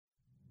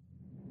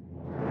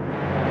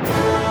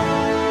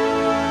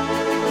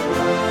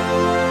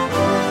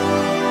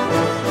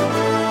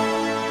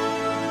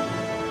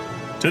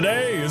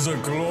Today is a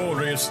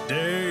glorious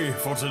day,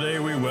 for today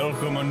we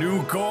welcome a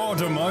new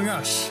god among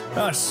us,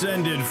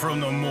 ascended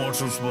from the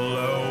mortals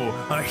below,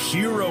 a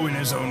hero in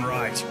his own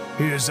right.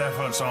 His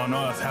efforts on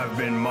Earth have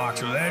been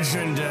marked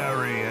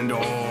legendary, and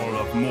all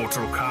of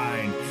mortal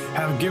kind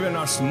have given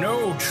us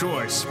no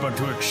choice but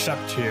to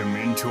accept him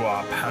into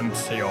our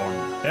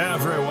pantheon.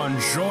 Everyone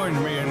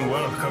join me in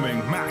welcoming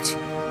Matt,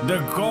 the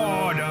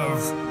god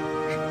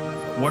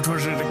of... what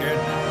was it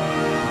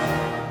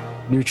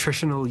again?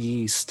 Nutritional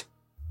yeast.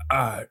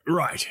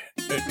 Right.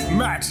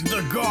 Matt,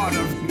 the god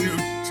of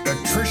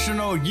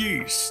nutritional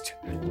yeast.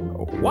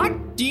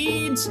 What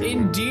deeds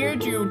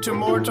endeared you to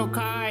mortal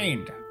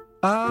kind?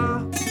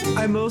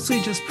 I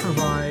mostly just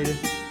provide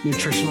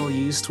nutritional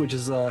yeast, which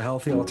is a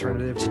healthy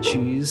alternative to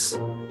cheese.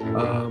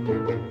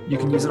 You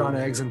can use it on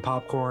eggs and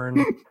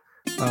popcorn.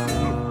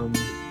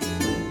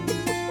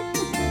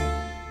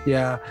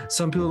 Yeah,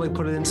 some people like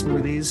put it in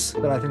smoothies,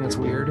 but I think that's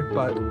weird,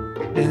 but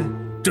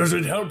Does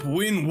it help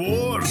win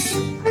wars?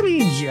 I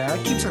mean, yeah,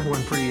 it keeps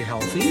everyone pretty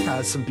healthy.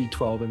 Has some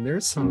B12 in there,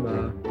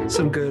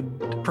 some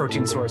good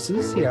protein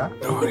sources. Yeah.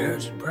 Oh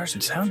yes,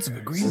 it sounds like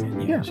a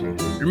green. Yes.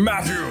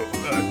 Matthew,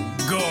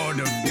 god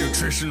of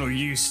nutritional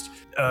yeast,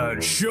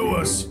 show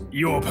us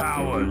your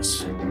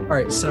powers. All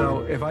right,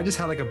 so if I just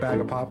had like a bag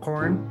of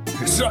popcorn,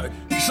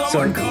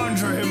 Someone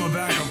conjure him a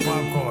bag of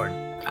popcorn.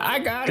 I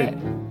got it.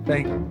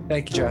 Thank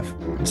you, Jeff.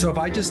 So if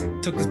I just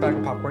took this bag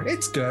of popcorn,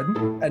 it's good,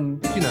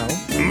 and you know,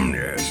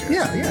 Yes.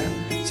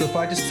 yeah. So if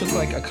I just took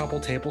like a couple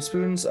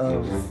tablespoons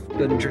of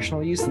the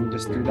nutritional yeast and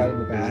just threw that in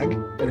the bag,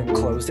 and then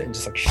closed it and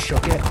just like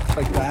shook it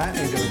like that,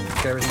 and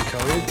get everything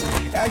coated,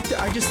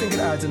 I just think it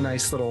adds a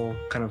nice little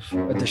kind of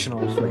additional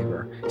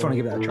flavor. If you want to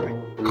give that a try.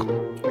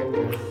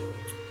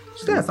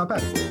 So yeah, it's not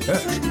bad.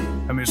 Yes.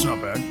 I mean, it's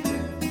not bad.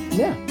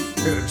 Yeah.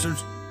 Yes,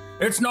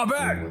 it's not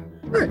bad.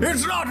 Right.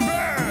 It's not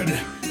bad.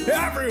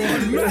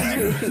 Everyone,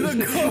 Matthew,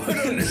 the god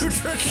of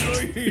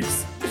nutritional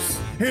yeast.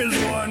 His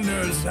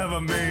wonders have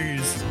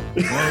amazed.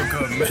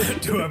 Welcome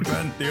to our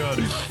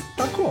pantheon.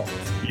 Oh, cool.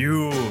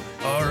 You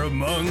are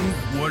among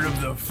one of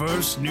the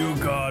first new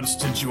gods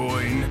to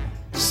join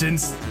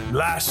since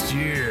last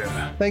year.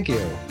 Thank you.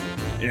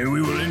 And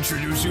we will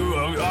introduce you.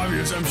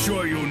 Obviously, I'm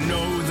sure you'll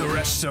know the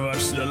rest of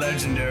us, the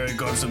legendary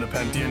gods of the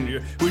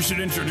pantheon. We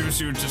should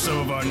introduce you to some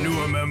of our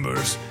newer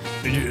members.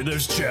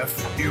 There's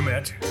Jeff, you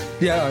met.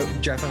 Yeah,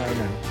 Jeff and I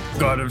know.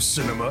 God of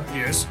cinema,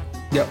 yes.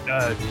 Yep.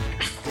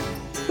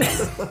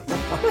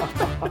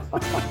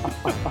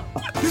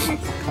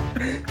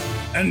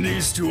 And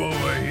these two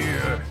over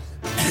here.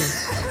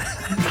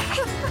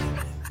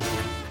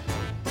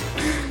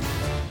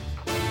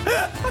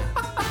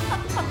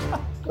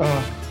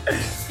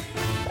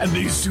 And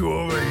these two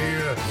over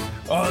here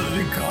are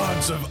the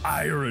gods of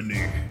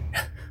irony.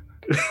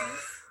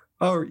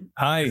 Oh,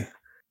 Hi,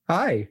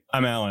 hi.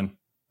 I'm Alan.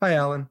 Hi,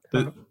 Alan.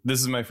 This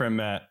is my friend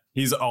Matt.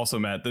 He's also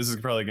Matt. This is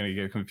probably going to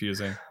get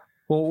confusing.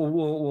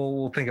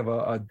 We'll think of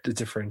a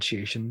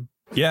differentiation.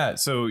 Yeah,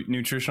 so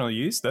nutritional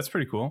yeast, that's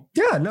pretty cool.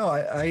 Yeah, no,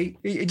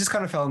 it just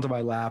kind of fell into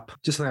my lap.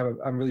 Just something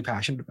I'm really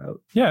passionate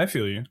about. Yeah, I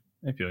feel you.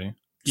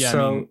 Yeah,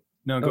 so, I mean,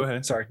 no, go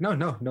ahead. Sorry, no.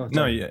 No,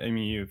 Sorry. yeah, I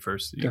mean you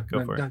first. Go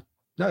for it.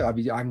 No,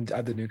 I'm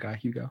the new guy.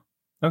 You go.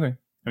 Okay.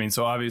 I mean,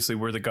 so obviously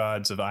we're the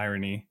gods of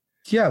irony.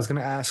 Yeah, I was gonna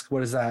ask,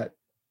 what does that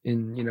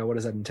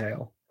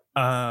entail?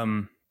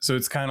 So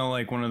it's kind of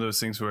like one of those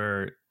things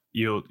where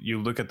you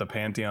look at the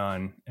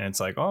pantheon and it's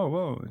like, oh,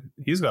 whoa,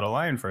 he's got a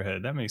lion for a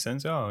head. That makes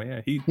sense. Oh,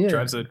 yeah, he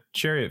drives a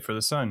chariot for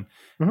the sun.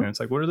 Mm-hmm. And it's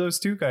like, what are those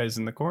two guys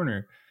in the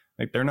corner?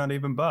 Like, they're not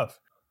even buff.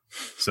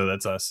 So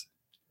that's us.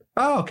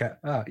 Oh, okay.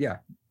 Yeah.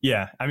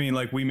 Yeah. I mean,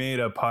 like, we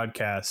made a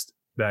podcast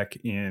back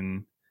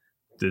in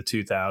the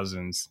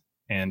 2000s,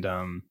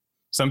 and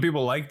some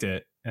people liked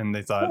it, and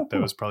they thought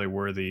that was probably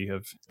worthy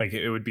of, like,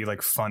 it would be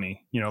like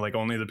funny, you know, like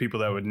only the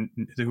people that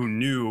who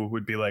knew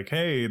would be like,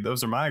 hey,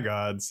 those are my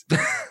gods.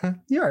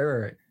 Yeah,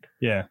 right.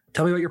 Yeah.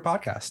 Tell me about your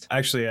podcast.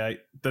 Actually,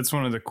 that's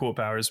one of the cool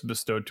powers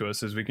bestowed to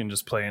us, is we can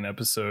just play an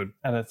episode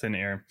out of thin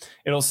air.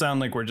 It'll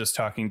sound like we're just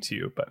talking to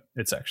you, but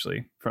it's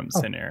actually from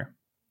thin air.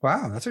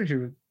 Wow, that's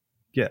actually...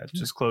 Yeah,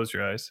 just close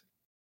your eyes.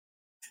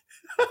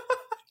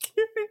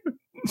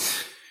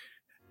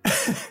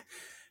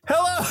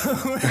 Hello,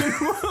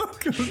 and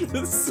welcome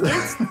to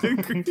 6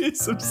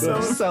 Degrees of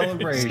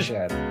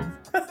Celebration.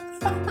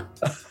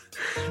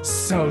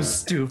 So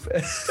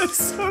stupid. That's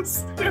so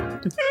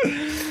stupid.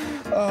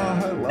 Oh,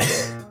 I love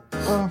it.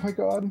 Oh my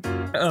god.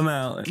 I'm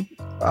Alan.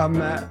 I'm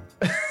Matt.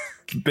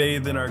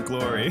 Bathe in our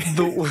glory.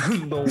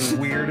 The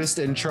weirdest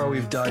intro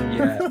we've done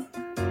yet.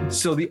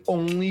 So literally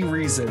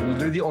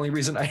the only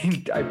reason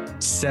I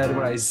said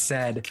what I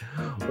said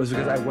was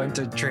because I went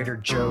to Trader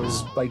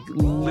Joe's like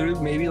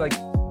literally maybe like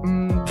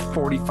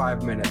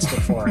 45 minutes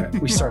before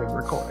we started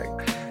recording,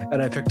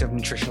 and I picked up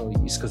nutritional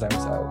yeast because I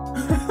was out.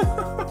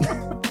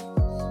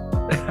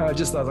 I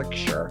was like,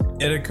 sure.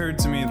 It occurred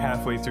to me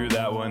halfway through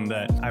that one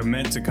that I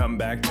meant to come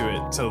back to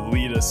it to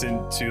lead us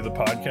into the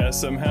podcast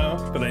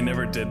somehow, but I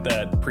never did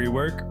that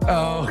pre-work.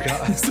 Oh,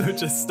 God. So it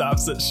just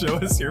stops at show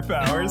us your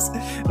powers.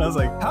 And I was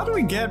like, how do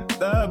we get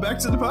back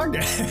to the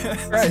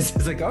podcast? Right.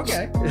 It's like,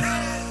 okay.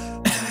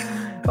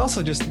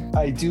 Also, just,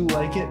 I do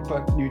like it,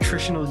 but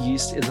nutritional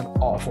yeast is an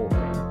awful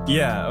name.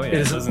 Yeah. Oh, yeah.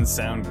 It doesn't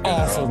sound good.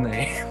 Awful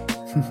name.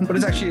 But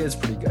it actually is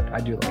pretty good.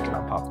 I do like it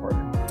on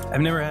popcorn. I've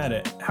never had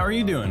it. How are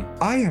you doing?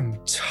 I am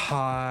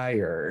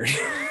tired.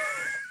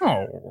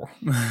 Oh.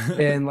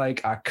 In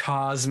like a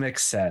cosmic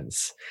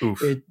sense.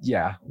 Oof.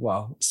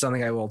 Well,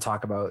 something I will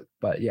talk about.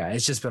 But yeah,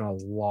 it's just been a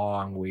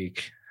long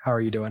week. How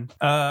are you doing?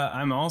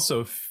 I'm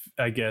also,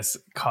 I guess,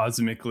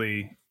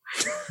 cosmically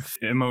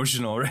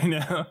emotional right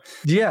now.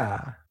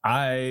 Yeah.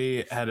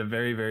 I had a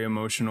very, very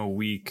emotional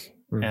week.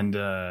 And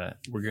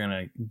we're going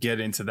to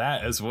get into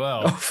that as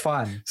well. Oh,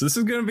 fun. So this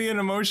is going to be an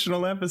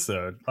emotional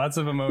episode. Lots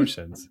of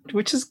emotions.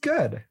 Which is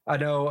good. I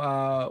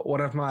know one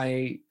of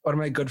my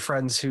good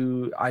friends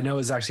who I know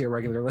is actually a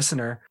regular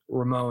listener,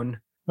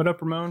 Ramon. What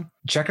up, Ramon?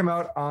 Check him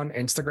out on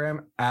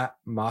Instagram at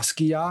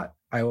Moskiat.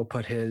 I will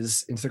put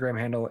his Instagram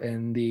handle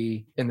in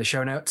the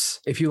show notes.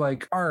 If you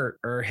like art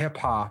or hip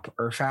hop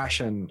or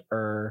fashion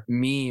or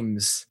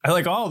memes, I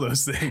like all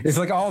those things. It's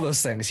like all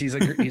those things. He's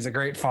a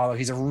great follow.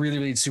 He's a really,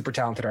 really super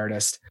talented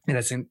artist,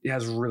 and he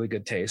has really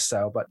good taste.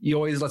 So, but he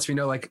always lets me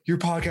know like, your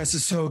podcast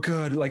is so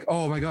good. Like,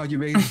 oh my God, you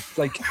made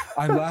like,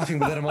 I'm laughing,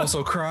 but then I'm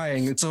also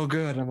crying. It's so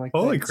good. And I'm like,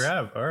 holy thanks.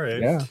 crap! All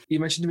right. Yeah. He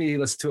mentioned to me he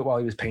listened to it while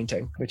he was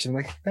painting, which I'm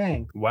like,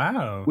 thanks.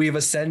 Wow. We've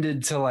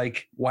ascended to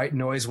like white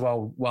noise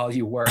while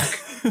you work.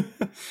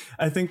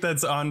 I think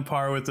that's on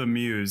par with a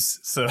muse,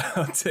 so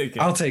I'll take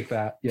it. I'll take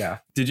that. Yeah.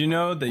 Did you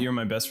know that you're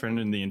my best friend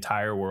in the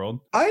entire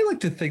world? I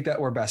like to think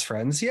that we're best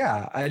friends.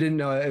 Yeah. I didn't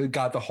know it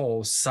got the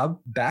whole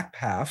back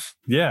half.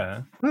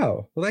 Yeah.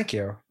 Oh, well, thank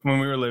you. When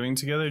we were living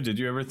together, did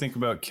you ever think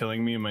about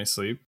killing me in my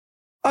sleep?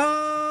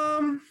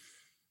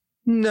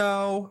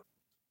 No.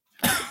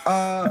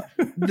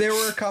 There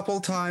were a couple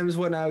times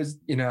when I was,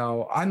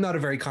 I'm not a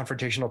very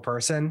confrontational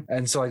person,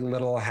 and so like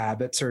little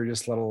habits or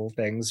just little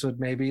things would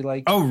maybe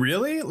like. Oh,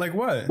 really? Like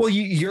what? Well,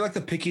 you're like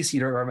the pickiest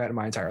eater I've ever met in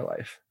my entire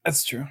life.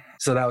 That's true.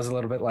 So that was a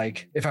little bit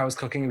like, if I was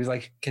cooking, it was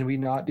like, can we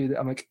not do that?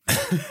 I'm like,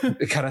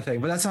 kind of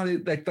thing. But that's not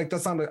like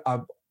that's not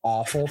a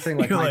awful thing.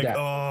 Like, you're my like, dad.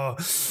 Oh,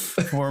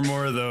 4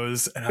 more of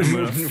those, and I'm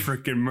gonna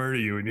freaking murder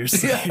you in your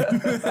sleep.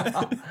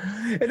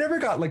 It never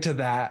got like to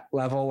that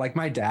level. Like,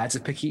 my dad's a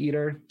picky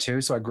eater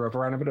too, so I grew up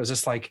around him. But it was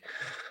just like,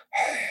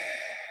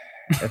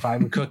 if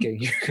I'm cooking,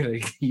 you're gonna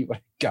eat what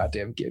I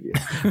goddamn give you.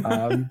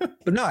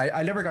 But no,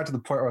 I never got to the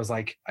point where I was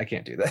like, I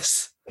can't do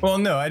this. Well,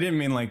 no, I didn't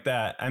mean like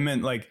that. I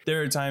meant like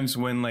there are times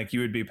when like you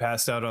would be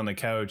passed out on the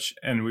couch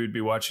and we would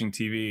be watching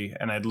TV,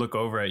 and I'd look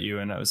over at you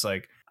and I was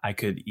like, I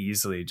could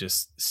easily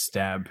just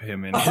stab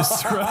him in his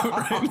throat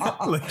right now.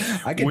 Like,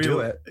 I could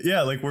do it.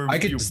 Yeah, like I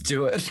could just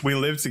do it. We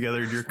live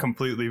together and you're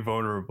completely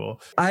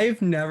vulnerable.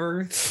 I've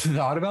never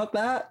thought about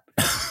that.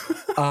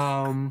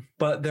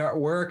 But there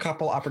were a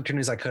couple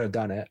opportunities I could have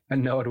done it,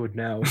 and no one would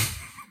know.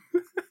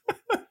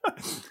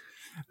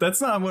 That's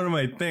not one of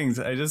my things.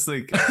 I just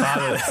like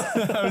thought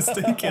it. I was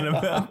thinking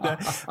about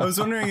that. I was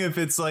wondering if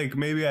it's like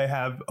maybe I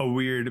have a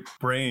weird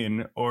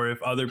brain, or if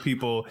other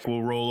people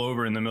will roll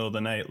over in the middle of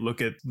the night,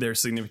 look at their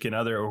significant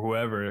other or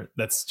whoever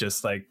that's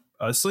just like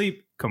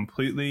asleep,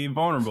 completely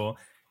vulnerable,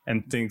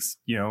 and thinks,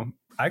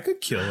 I could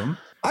kill him.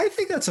 I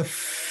think that's a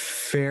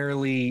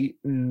fairly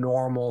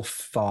normal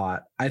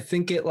thought. I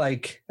think it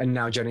like, and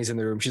now Jenny's in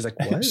the room. She's like,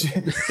 what?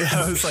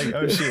 I was like,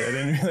 oh shit, I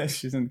didn't realize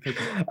she's in the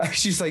kitchen.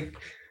 She's like,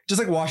 just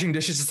like washing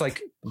dishes. It's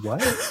like, what?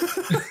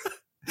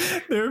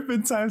 There have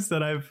been times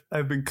that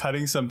I've been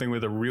cutting something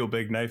with a real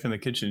big knife in the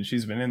kitchen.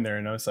 She's been in there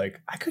and I was like,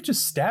 I could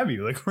just stab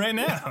you like right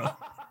now.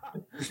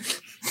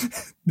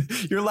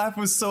 Your laugh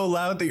was so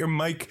loud that your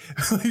mic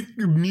like,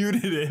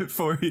 muted it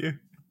for you.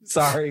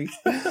 Sorry.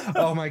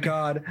 Oh my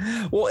God.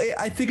 Well,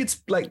 I think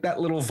it's like that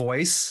little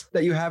voice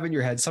that you have in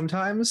your head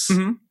sometimes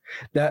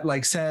that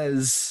like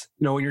says,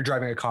 when you're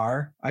driving a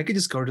car, I could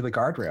just go to the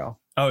guardrail.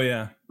 Oh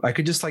yeah. I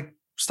could just like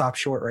stop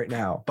short right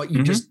now, but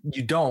you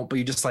don't, but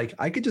you just like,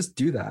 I could just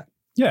do that.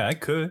 Yeah, I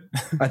could.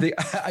 I think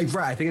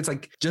it's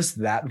like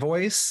just that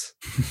voice.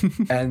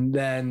 And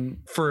then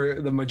for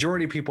the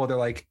majority of people, they're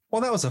like,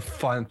 well, that was a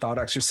fun thought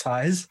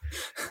exercise.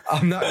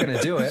 I'm not going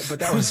to do it, but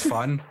that was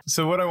fun.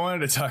 So what I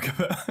wanted to talk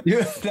about.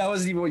 Yeah, that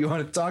wasn't even what you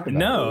wanted to talk about.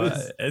 No,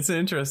 it's an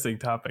interesting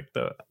topic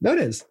though. No, it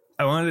is.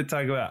 I wanted to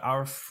talk about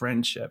our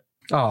friendship.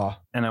 Oh.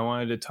 And I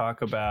wanted to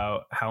talk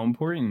about how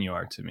important you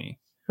are to me.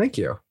 Thank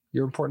you.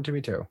 You're important to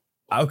me too.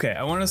 Okay,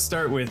 I want to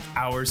start with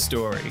our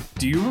story.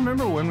 Do you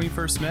remember when we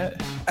first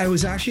met? I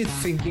was actually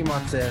thinking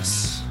about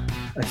this,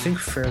 I think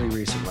fairly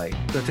recently.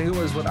 The thing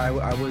was when I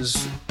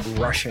was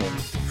rushing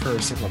for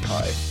Sigma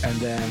Pi, and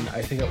then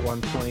I think at one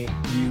point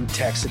you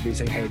texted me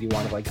saying, hey, do you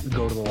want to like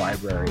go to the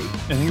library?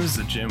 I think it was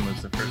the gym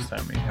was the first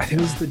time we had. I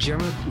think it was the gym,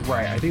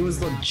 right? I think it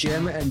was the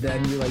gym, and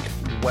then you like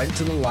went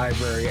to the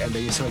library, and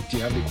then you said like, do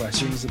you have any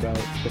questions about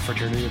the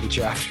fraternity of the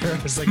chapter?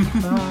 I was like,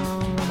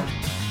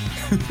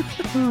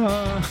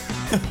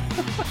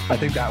 I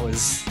think that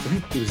was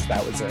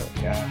it.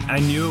 Yeah. I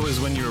knew it was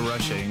when you were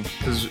rushing,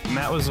 because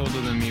Matt was older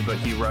than me, but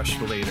he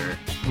rushed later,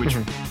 which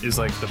is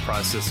like the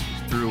process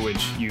through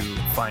which you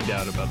find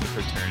out about the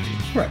fraternity.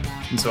 Right.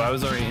 And so I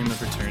was already in the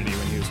fraternity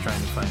when he was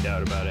trying to find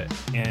out about it.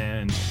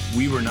 And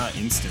we were not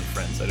instant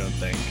friends, I don't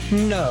think.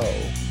 No,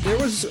 there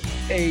was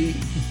a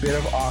bit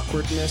of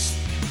awkwardness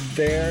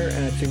there,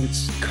 and I think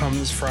it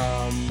comes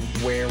from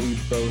where we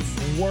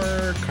both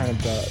were, kind of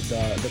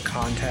the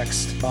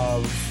context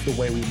of the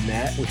way we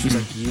met, which was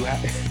like you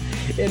had,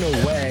 in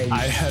a way,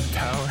 I had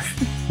power.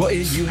 Well,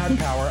 you had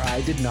power,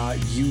 I did not.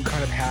 You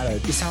kind of had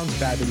it sounds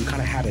bad, but you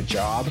kind of had a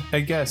job. I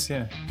guess,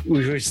 yeah.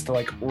 Which was to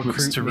like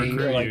recruit me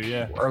or like, you,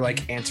 yeah. or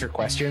like answer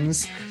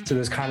questions. So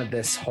there's kind of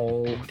this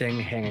whole thing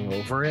hanging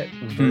over it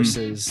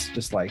versus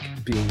just like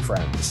being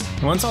friends.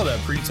 Once all that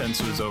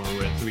pretense was over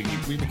with,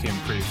 we became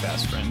pretty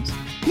fast friends.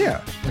 Yeah,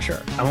 for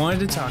sure. I wanted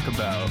to talk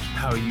about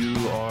how you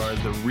are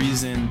the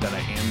reason that I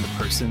am the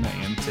person I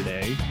am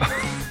today.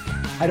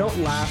 I don't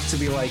laugh to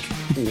be like,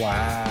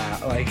 wow,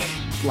 like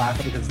laugh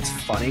at it because it's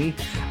funny.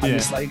 I'm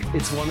just like,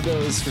 it's one of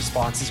those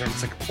responses where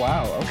it's like,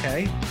 wow,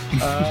 okay,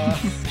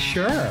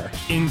 sure.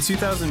 In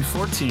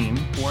 2014,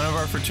 one of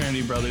our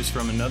fraternity brothers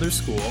from another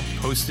school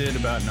posted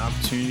about an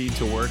opportunity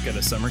to work at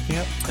a summer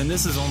camp. And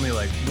this is only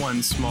like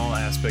one small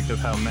aspect of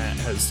how Matt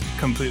has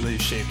completely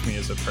shaped me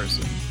as a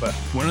person. But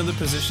one of the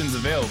positions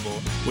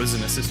available was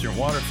an assistant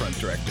waterfront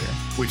director,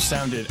 which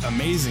sounded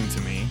amazing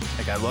to me.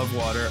 Like, I love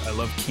water, I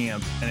love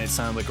camp, and it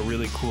sounded like a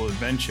really cool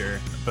adventure.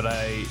 But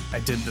I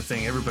did the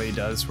thing everybody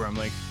does where I'm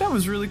like, that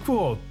was really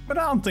cool, but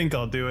I don't think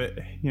I'll do it.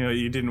 You know, I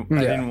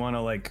didn't want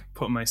to like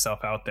put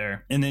myself out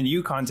there. And then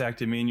you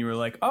contacted me and you were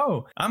like,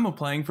 oh, I'm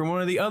applying for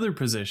one of the other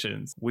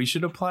positions. We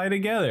should apply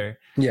together.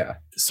 Yeah.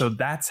 So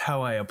that's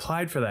how I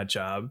applied for that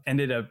job,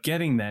 ended up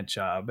getting that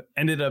job,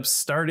 ended up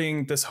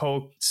starting this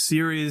whole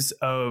series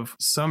of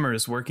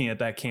summers working at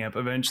that camp,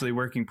 eventually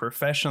working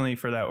professionally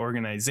for that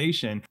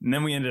organization. And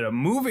then we ended up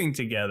moving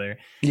together.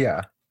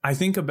 Yeah. I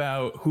think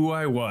about who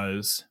I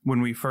was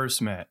when we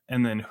first met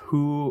and then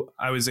who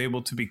I was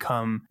able to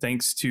become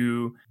thanks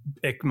to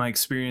my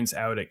experience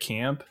out at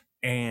camp.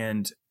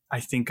 And I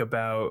think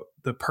about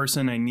the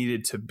person I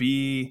needed to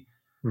be,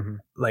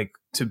 like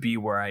to be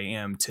where I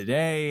am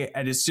today.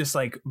 And it's just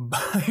like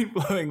mind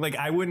blowing. Like,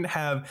 I wouldn't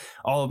have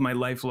all of my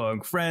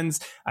lifelong friends.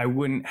 I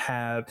wouldn't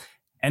have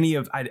I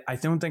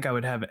don't think I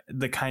would have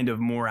the kind of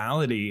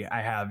morality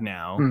I have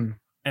now.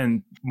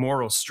 And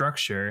moral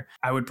structure.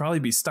 I would probably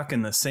be stuck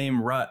in the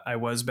same rut I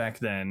was back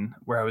then,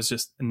 where I was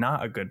just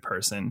not a good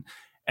person.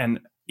 And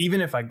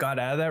even if I got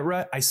out of that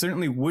rut, I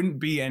certainly wouldn't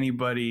be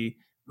anybody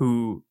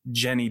who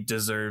Jenny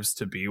deserves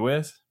to be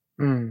with.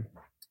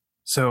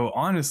 So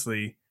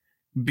honestly,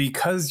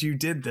 because you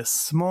did this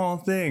small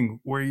thing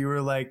where you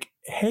were like,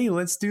 hey,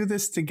 let's do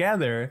this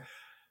together,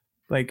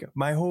 like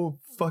my whole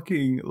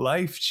fucking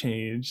life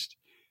changed.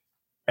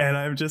 And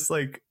I'm just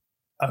like,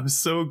 I'm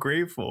so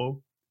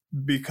grateful.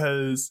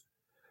 Because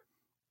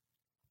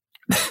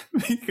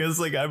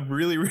like, I'm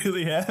really,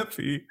 really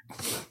happy.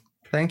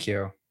 Thank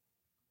you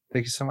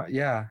so much.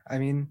 Yeah, I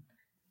mean,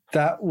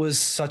 that was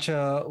such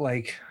a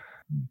like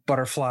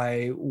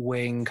butterfly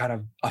wing kind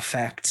of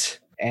effect.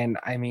 And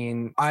I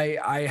mean,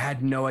 I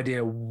had no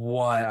idea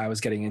what I was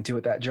getting into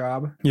with that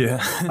job.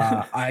 Yeah.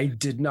 I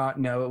did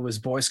not know it was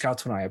Boy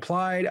Scouts when I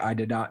applied. I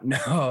did not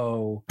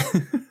know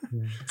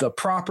the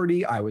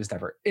property. I was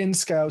never in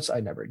Scouts. I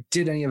never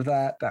did any of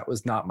that. That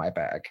was not my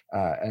bag.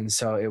 And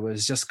so it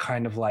was just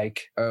kind of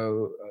like,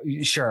 oh,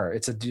 sure,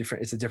 it's a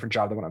different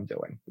job than what I'm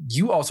doing.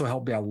 You also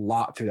helped me a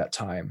lot through that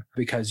time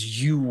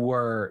because you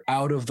were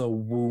out of the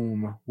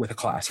womb with a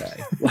Class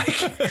A, like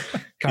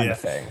kind of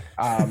thing.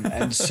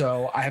 And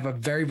so I have a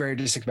very, very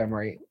distinct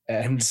memory.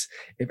 And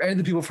if any of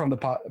the people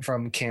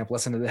from camp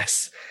listen to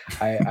this,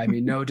 I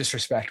mean, no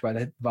disrespect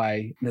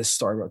by this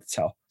story I'm about to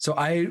tell. So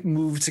I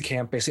moved to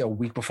camp basically a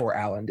week before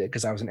Alan did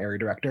because I was an area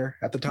director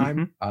at the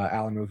time.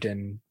 Alan moved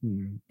in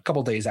a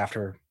couple of days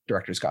after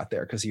directors got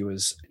there because he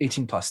was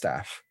 18 plus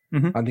staff. I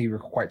think you were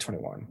quite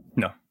 21.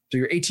 No. So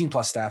you're 18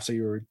 plus staff, so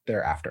you were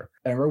there after.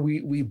 And I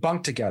remember we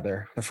bunked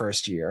together the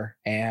first year,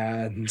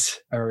 and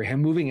I remember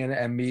him moving in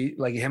and me,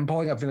 like him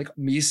pulling up and like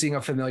me seeing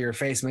a familiar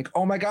face, and like,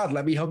 oh my God,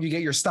 let me help you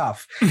get your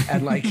stuff.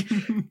 And like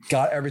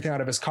got everything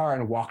out of his car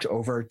and walked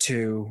over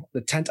to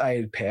the tent I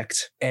had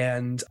picked.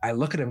 And I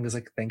look at him and was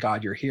like, thank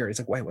God you're here. He's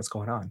like, wait, what's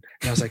going on?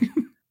 And I was like,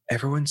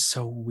 everyone's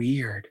so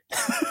weird.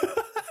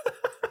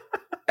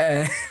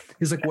 And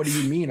he's like, what do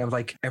you mean? I'm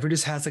like, everyone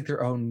just has like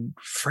their own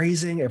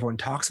phrasing. Everyone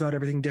talks about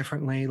everything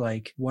differently.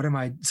 Like, what am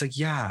I? It's like,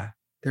 yeah,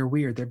 they're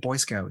weird. They're Boy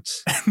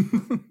Scouts.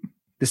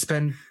 They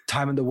spend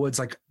time in the woods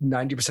like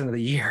 90% of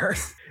the year.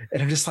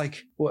 And I'm just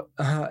like, what?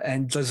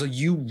 And so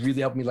you really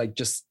helped me like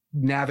just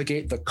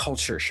navigate the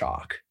culture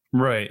shock.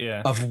 Right.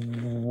 Yeah. Of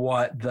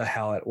what the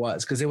hell it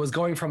was. Because it was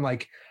going from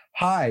like,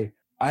 hi,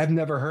 I've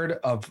never heard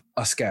of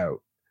a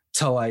Scout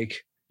to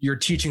like, you're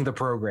teaching the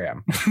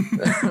program.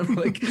 I'm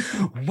like,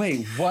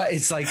 wait, what?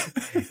 It's like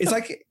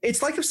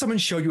if someone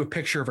showed you a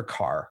picture of a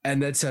car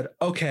and then said,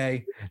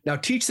 okay, now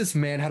teach this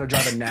man how to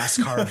drive a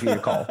NASCAR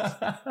vehicle.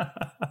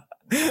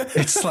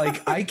 It's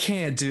like, I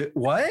can't do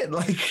what?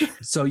 Like,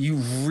 so you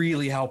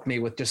really helped me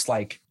with just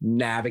like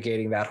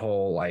navigating that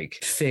whole like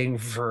thing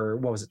for,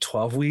 what was it,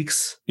 12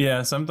 weeks?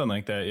 Yeah, something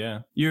like that. Yeah.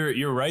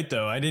 You're right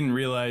though. I didn't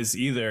realize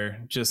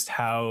either just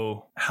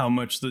how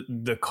much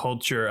the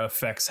culture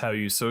affects how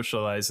you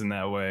socialize in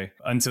that way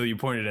until you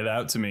pointed it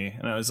out to me.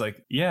 And I was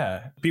like,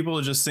 yeah, people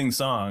will just sing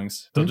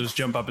songs. They'll just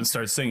jump up and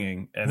start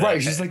singing. And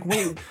right. She's like,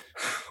 wait,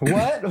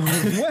 what?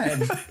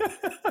 When?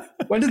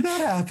 When did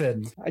that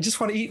happen? I just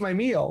want to eat my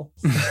meal.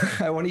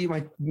 I want to eat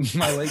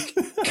my like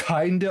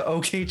kind of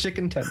okay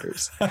chicken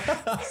tenders.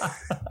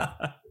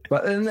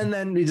 But and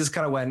then it just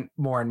kind of went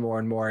more and more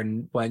and more.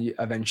 And when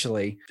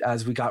eventually,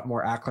 as we got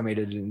more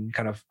acclimated and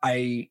kind of,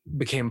 I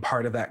became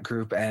part of that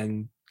group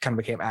and kind of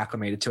became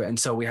acclimated to it. And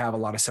so we have a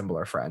lot of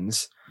similar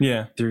friends.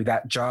 Yeah. Through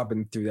that job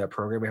and through that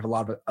program, we have a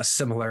lot of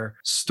similar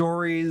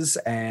stories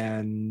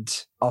and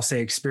I'll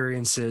say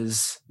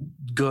experiences,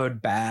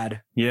 good,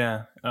 bad.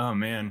 Yeah. Oh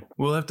man.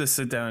 We'll have to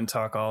sit down and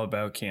talk all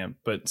about camp.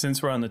 But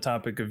since we're on the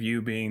topic of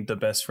you being the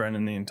best friend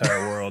in the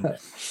entire world.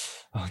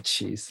 Oh,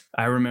 jeez.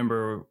 I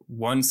remember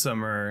one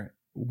summer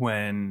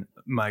when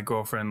my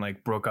girlfriend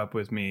like broke up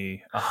with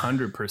me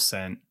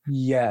 100%.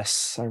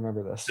 Yes, I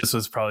remember this. This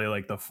was probably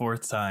like the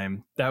fourth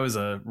time. That was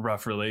a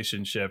rough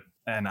relationship.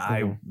 And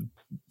I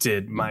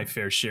did my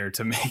fair share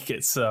to make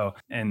it so.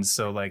 And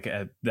so like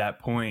at that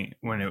point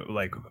when it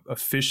like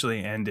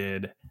officially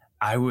ended,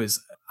 I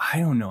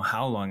don't know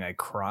how long I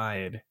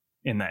cried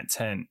in that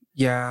tent.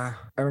 Yeah,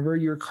 I remember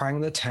you were crying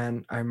in the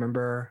tent. I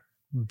remember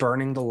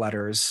burning the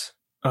letters.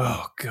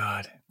 Oh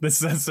God, that's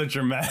so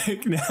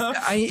dramatic now.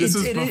 It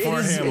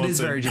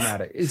is very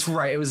dramatic. It's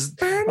right. It was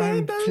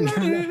burning the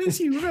letters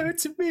you wrote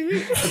to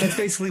me. But that's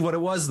basically what it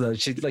was, though.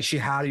 She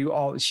had you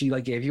all. She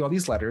like gave you all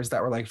these letters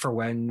that were like for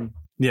when.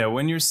 Yeah,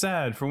 when you're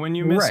sad, for when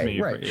you miss me,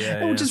 right?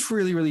 Yeah, which is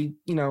really, really,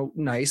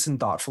 nice and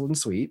thoughtful and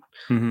sweet.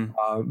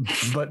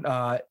 Mm-hmm.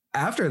 But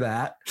after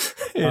that,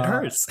 it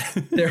hurts.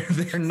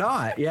 They're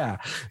not. Yeah.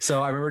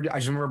 So I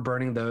just remember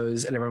burning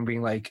those, and everyone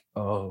being like,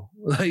 "Oh,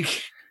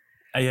 like."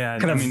 Yeah,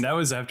 I mean, that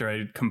was after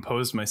I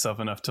composed myself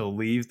enough to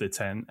leave the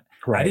tent.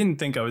 Right. I didn't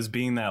think I was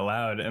being that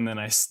loud. And then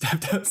I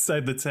stepped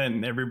outside the tent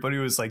and everybody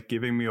was like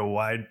giving me a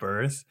wide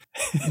berth.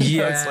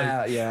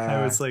 Yeah,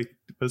 I was like,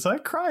 was I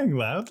crying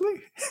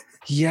loudly?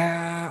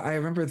 Yeah, I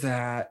remember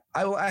that.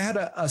 I had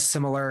a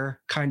similar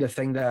kind of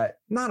thing that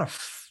not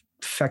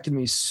affected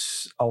me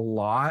a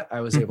lot.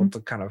 I was able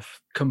to kind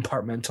of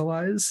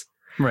compartmentalize.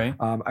 Right.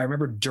 I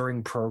remember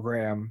during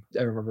program,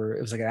 it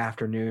was like an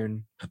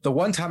afternoon. The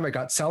one time I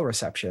got cell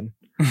reception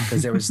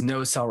because there was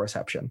no cell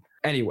reception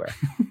anywhere.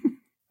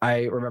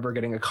 I remember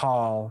getting a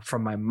call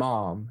from my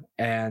mom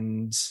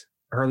and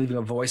her leaving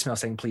a voicemail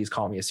saying, please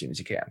call me as soon as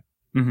you can.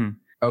 Mm-hmm.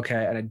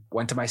 Okay. And I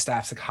went to my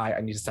staff, like, hi,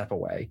 I need to step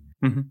away.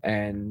 Mm-hmm.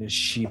 And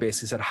she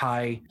basically said,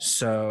 hi,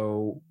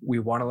 so we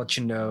want to let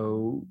you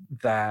know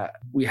that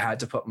we had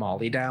to put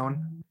Molly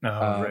down,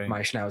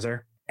 my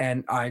Schnauzer.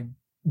 And I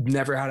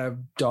never had a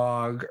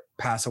dog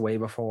pass away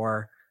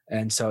before.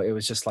 And so it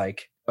was just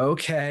like,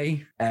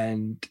 okay.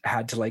 And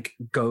had to like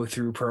go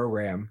through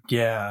program.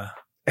 Yeah.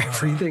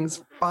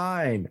 Everything's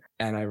fine.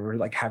 And I remember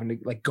like having to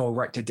like go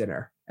right to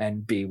dinner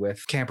and be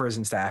with campers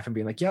and staff and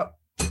being like, yep.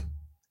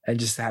 And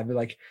just had to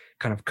like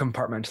kind of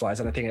compartmentalize.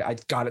 And I think I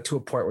got it to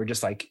a point where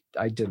just like,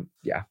 I didn't.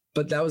 Yeah.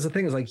 But that was the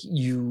thing is like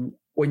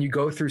when you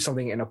go through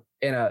something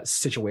in a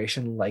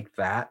situation like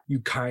that, you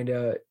kind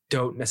of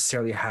don't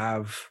necessarily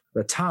have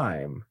the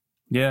time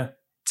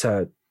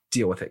to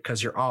deal with it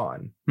because you're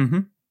on. Mm-hmm.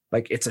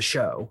 Like it's a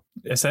show.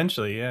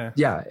 Essentially, yeah.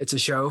 Yeah, it's a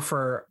show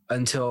for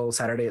until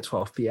Saturday at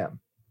 12 p.m.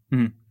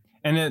 Mm-hmm.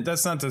 And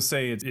that's not to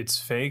say it's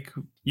fake.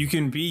 You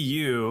can be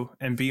you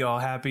and be all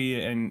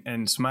happy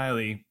and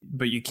smiley,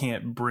 but you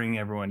can't bring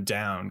everyone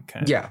down.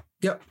 Kind of. Yeah.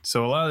 Yep.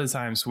 So a lot of the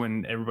times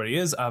when everybody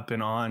is up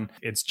and on,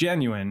 it's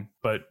genuine.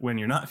 But when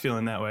you're not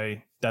feeling that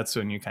way, that's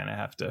when you kind of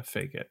have to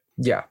fake it.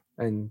 Yeah.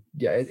 And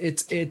yeah,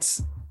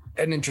 it's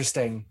an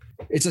interesting,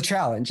 it's a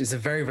challenge. It's a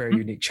very, very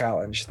unique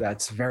challenge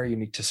that's very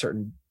unique to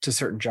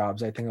certain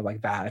jobs. I think of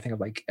like that. I think of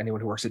like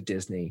anyone who works at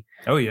Disney.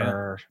 Oh yeah.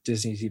 Or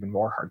Disney's even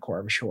more hardcore,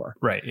 I'm sure.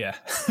 Right. Yeah.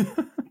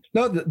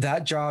 No,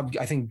 that job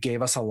I think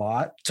gave us a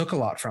lot, took a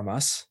lot from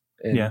us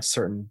in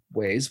certain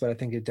ways, but I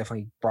think it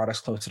definitely brought us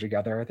closer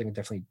together. I think it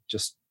definitely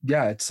just,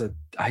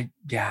 I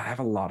have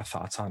a lot of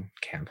thoughts on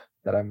camp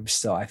that I'm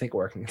still, I think,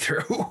 working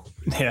through.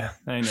 Yeah,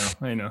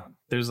 I know.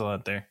 There's a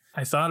lot there.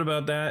 I thought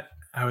about that.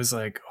 I was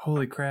like,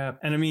 holy crap.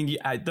 And I mean,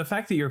 the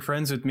fact that you're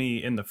friends with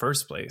me in the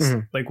first place,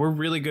 like we're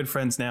really good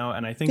friends now.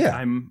 And I think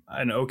I'm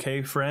an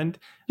okay friend.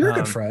 You're a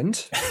good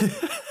friend.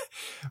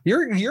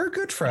 You're a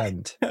good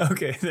friend.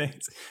 Okay,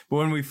 thanks. But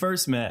when we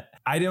first met,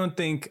 I don't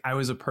think I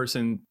was a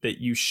person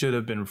that you should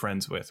have been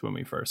friends with when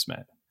we first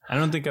met. I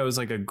don't think I was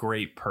like a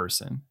great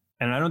person.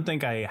 And I don't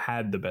think I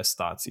had the best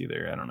thoughts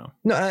either. I don't know.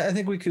 No, I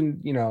think we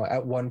can,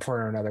 at one point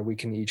or another, we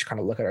can each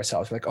kind of look at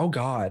ourselves like, oh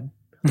God,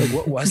 Like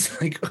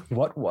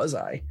what was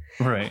I?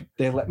 Right.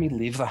 They let me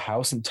leave the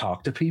house and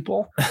talk to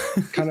people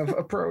kind of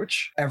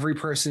approach. Every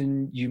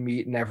person you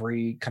meet and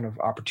every kind of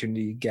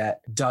opportunity you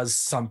get does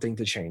something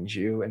to change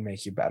you and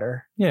make you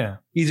better. Yeah.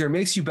 Either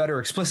makes you better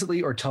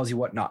explicitly or tells you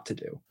what not to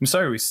do. I'm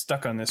sorry we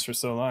stuck on this for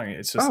so long.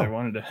 It's just I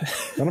wanted to.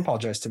 Don't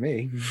apologize to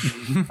me.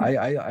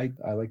 I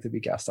like to be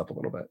gassed up a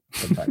little bit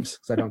sometimes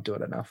because I don't do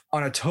it enough.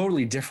 On a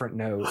totally different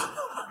note,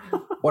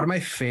 one of my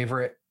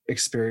favorite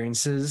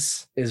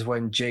experiences is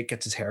when Jake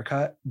gets his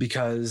haircut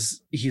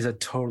because he's a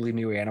totally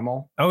new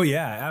animal. Oh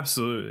yeah,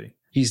 absolutely.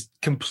 He's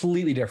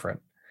completely different.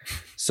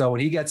 So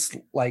when he gets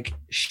like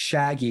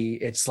shaggy,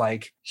 it's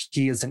like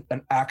he is an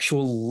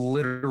actual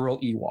literal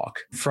Ewok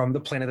from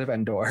the planet of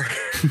Endor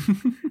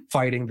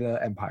fighting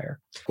the Empire.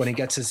 When he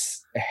gets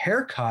his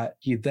haircut,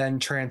 he then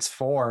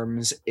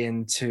transforms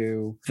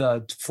into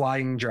the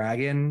flying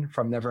dragon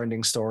from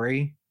Neverending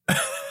Story.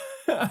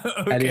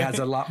 Okay. And he has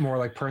a lot more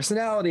like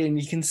personality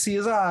and you can see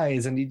his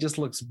eyes and he just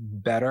looks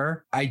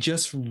better. I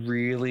just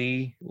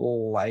really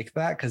like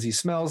that because he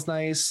smells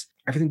nice.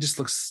 Everything just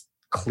looks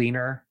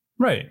cleaner.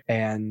 Right.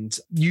 And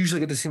usually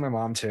get to see my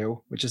mom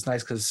too, which is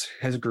nice because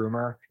his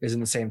groomer is in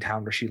the same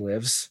town where she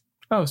lives.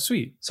 Oh,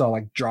 sweet. So I'll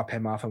like drop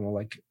him off and we'll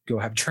like go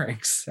have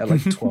drinks at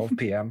like 12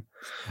 p.m.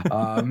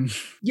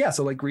 Yeah.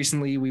 So like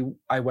recently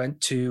I went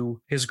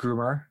to his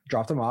groomer,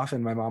 dropped him off,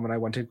 and my mom and I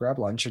went to grab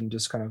lunch and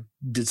just kind of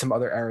did some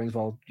other errands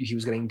while he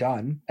was getting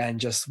done.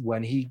 And just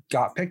when he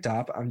got picked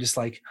up, I'm just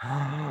like,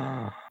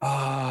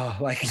 oh,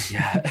 like,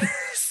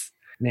 yes.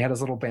 And he had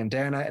his little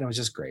bandana and it was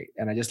just great.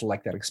 And I just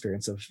like that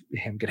experience of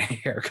him getting a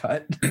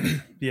haircut.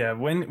 Yeah,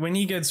 when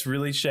he gets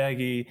really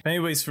shaggy, if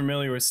anybody's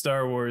familiar with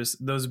Star Wars,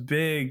 those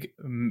big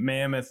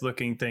mammoth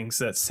looking things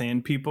that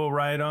sand people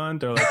ride on,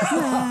 they're like,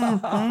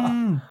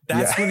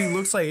 that's what he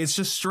looks like. It's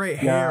just straight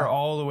hair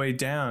all the way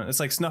down. It's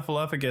like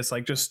Snuffleupagus,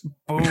 like just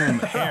boom,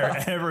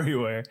 hair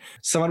everywhere.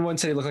 Someone once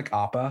said he looked like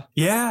Appa.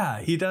 Yeah,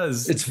 he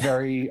does. It's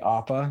very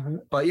Appa.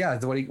 But yeah,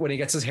 when he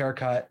gets his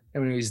haircut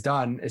and when he's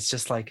done, it's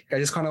just like, I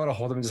just kind of want to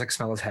hold him and just like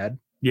smell his head.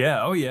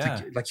 Yeah. Oh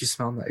yeah. Like you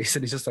smell nice.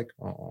 And he's just like,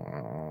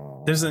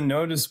 oh. There's a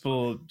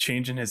noticeable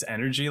change in his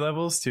energy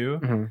levels too.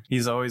 Mm-hmm.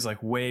 He's always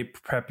like way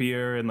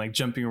preppier and like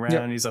jumping around.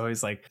 Yep. He's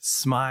always like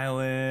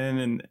smiling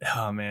and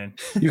oh man.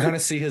 You kind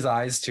of see his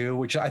eyes too,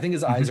 which I think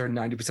his eyes are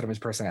 90% of his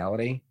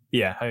personality.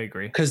 Yeah, I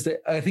agree. Because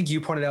I think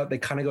you pointed out they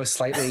kind of go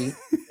slightly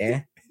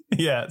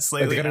Yeah,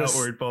 slightly like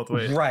outward both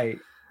ways.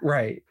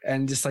 Right.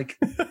 And just like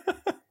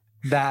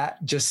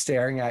that just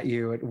staring at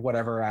you at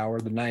whatever hour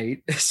of the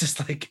night. It's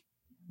just like,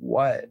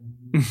 what?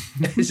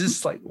 It's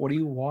just like, what do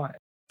you want?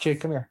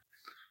 Jake, come here.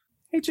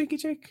 Hey, Jakey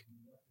Jake.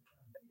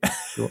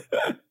 Do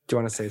you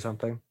want to say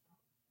something?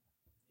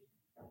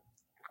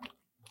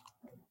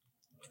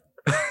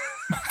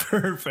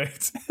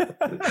 Perfect.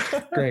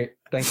 Great.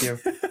 Thank you.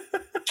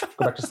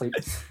 Go back to sleep.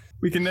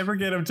 We can never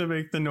get him to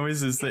make the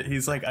noises that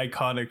he's like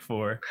iconic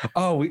for.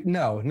 Oh,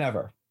 no,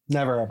 never.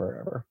 Never, ever,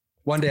 ever.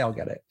 One day I'll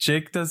get it.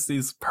 Jake does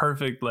these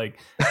perfect, like...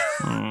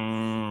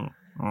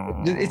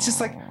 It's just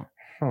like...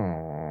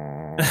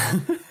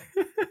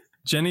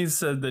 Jenny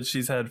said that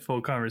she's had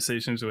full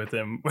conversations with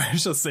him where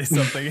she'll say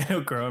something and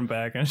he'll grow him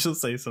back, and she'll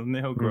say something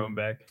and he'll grow him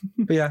back.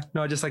 But yeah,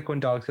 no, I just like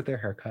when dogs get their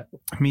haircut.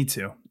 Me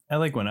too. I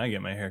like when I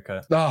get my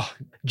haircut. Oh,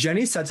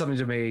 Jenny said something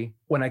to me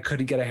when I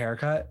couldn't get a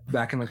haircut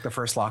back in like the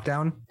first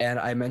lockdown. And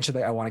I mentioned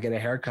that I want to get a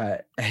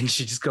haircut. And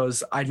she just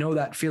goes, I know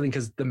that feeling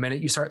because the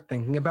minute you start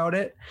thinking about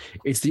it,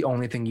 it's the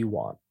only thing you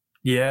want.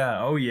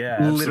 Yeah. Oh, yeah.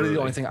 Literally absolutely. the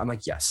only thing. I'm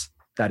like, yes,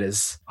 that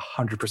is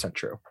 100%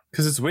 true.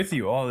 Because it's with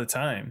you all the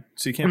time.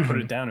 So you can't put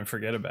it down and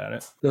forget about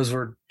it. Those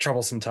were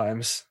troublesome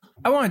times.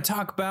 I want to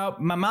talk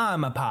about my mom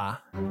and my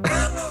pa.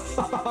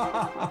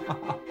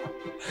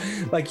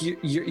 Like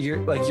you're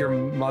like your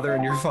mother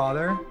and your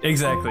father.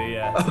 Exactly.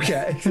 Yeah.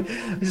 Okay.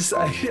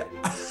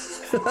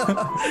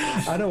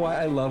 I don't know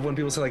why I love when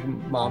people say like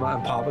mama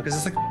and papa because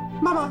it's like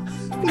mama.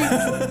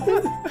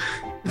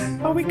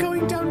 Are we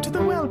going down to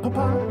the well,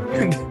 papa?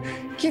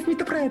 Give me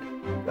the bread.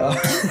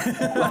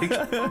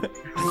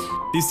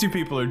 These two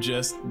people are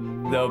just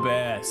the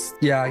best.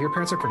 Yeah, your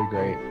parents are pretty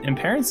great. And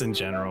parents in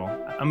general.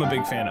 I'm a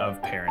big fan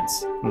of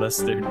parents, unless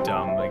they're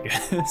dumb, I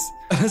guess.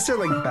 Unless they're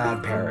like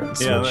bad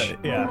parents. Yeah, which,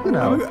 yeah. You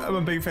know. I'm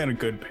a big fan of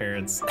good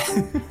parents.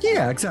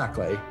 Yeah,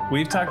 exactly.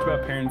 We've talked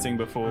about parenting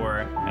before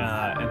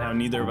and how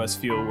neither of us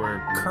feel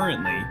we're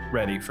currently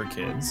ready for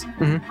kids.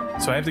 Mm-hmm.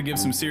 So I have to give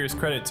some serious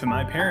credit to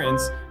my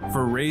parents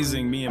for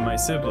raising me and my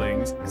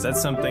siblings, because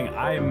that's something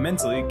I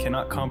mentally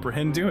cannot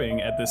comprehend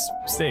doing at this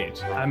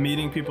stage. I'm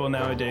meeting people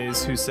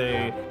nowadays who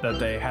say that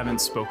they haven't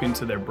spoken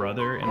to their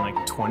brother in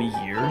like 20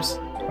 years.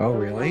 Oh,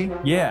 really?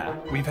 Yeah.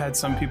 We've had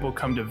some people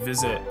come to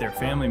visit their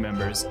family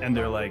members and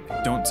they're like,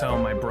 don't tell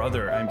my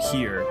brother I'm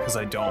here because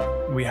I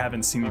don't. We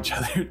haven't seen each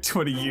other in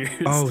 20 years.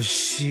 Oh,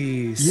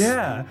 jeez.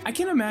 Yeah. I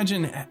can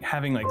imagine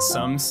having like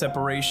some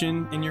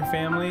separation in your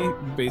family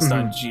based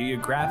on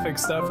geographic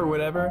stuff or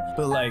whatever.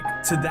 But like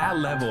to that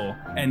level,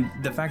 and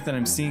the fact that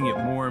I'm seeing it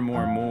more and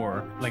more and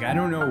more, like I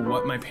don't know what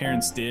what my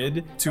parents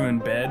did to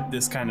embed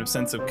this kind of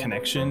sense of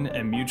connection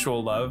and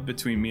mutual love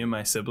between me and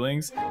my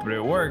siblings, but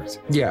it worked.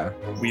 Yeah.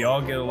 We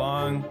all get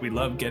along. We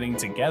love getting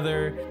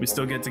together. We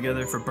still get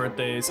together for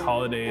birthdays,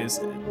 holidays,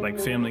 like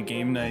family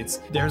game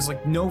nights. There's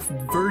like no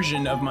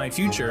version of my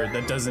future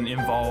that doesn't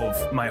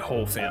involve my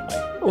whole family.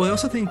 Well, I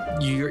also think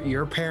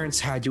your parents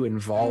had you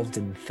involved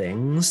in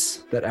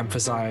things that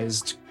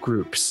emphasized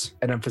groups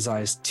and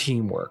emphasized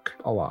teamwork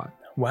a lot.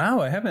 Wow,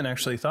 I haven't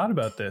actually thought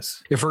about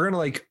this. If we're gonna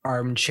like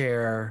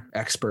armchair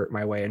expert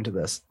my way into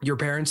this, your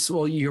parents,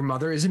 well, your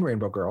mother is in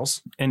Rainbow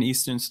Girls And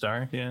Eastern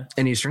Star, yeah.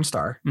 and Eastern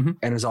Star, Mhm.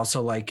 and is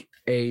also like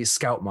a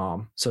scout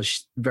mom. So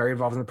she's very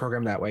involved in the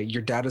program that way.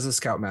 Your dad is a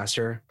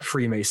scoutmaster,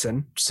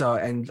 Freemason. So,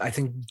 and I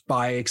think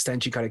by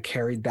extension, you kind of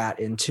carried that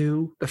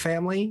into the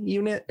family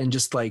unit and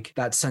just like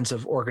that sense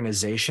of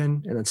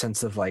organization and that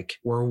sense of like,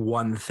 we're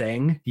one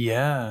thing.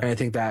 Yeah. And I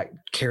think that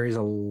carries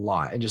a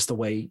lot, and just the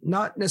way,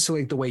 not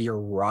necessarily the way you're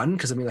run,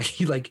 because I mean,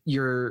 like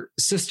your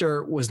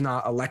sister was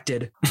not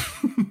elected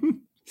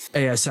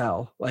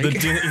ASL. Like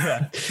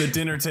The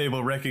dinner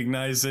table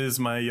recognizes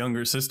my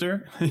younger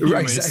sister. You right,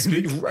 may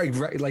exactly, speak.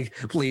 right. Like,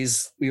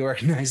 please, we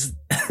recognize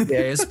the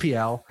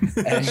ASPL,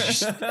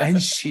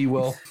 and she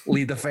will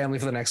lead the family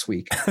for the next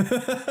week,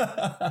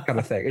 kind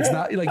of thing. It's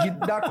not like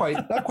not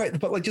quite,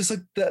 but like just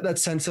like that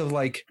sense of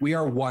like we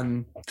are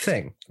one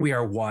thing, we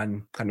are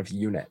one kind of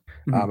unit.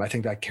 Mhm. I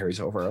think that carries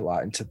over a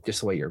lot into just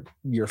the way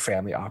your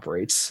family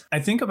operates. I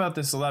think about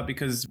this a lot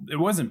because it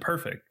wasn't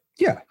perfect.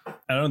 Yeah.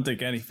 I don't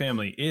think any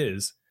family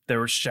is. There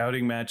were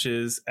shouting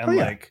matches and Oh,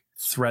 yeah. like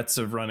threats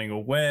of running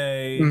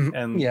away Mhm.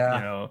 and Yeah.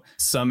 you know,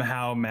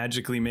 somehow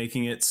magically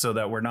making it so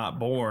that we're not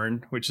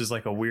born, which is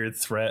like a weird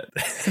threat.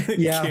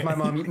 Yeah, my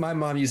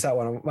mom used that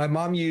one. My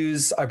mom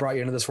used "I brought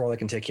you into this world, I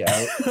can take you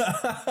out"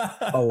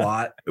 a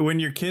lot. When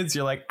you're kids,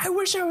 you're like, I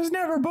wish I was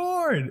never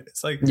born.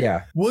 It's like,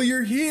 Yeah. well,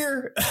 you're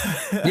here.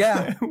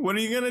 Yeah. What are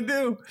you gonna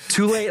do?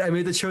 Too late. I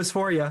made the choice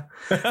for you.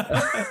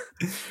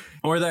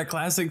 Or that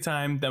classic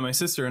time that my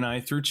sister and I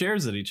threw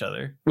chairs at each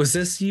other. Was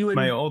this you and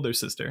My older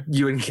sister.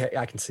 you and Kay?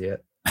 I can see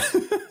it.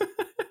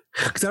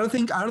 Because I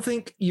don't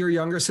think your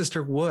younger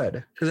sister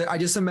would. Because I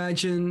just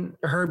imagine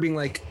her being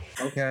like,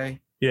 okay.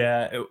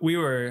 Yeah, we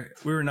were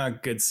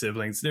not good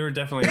siblings. They were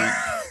definitely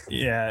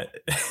yeah.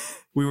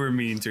 We were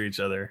mean to each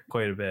other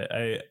quite a bit.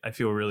 I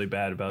feel really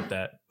bad about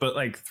that. But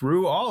like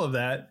through all of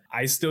that,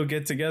 I still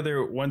get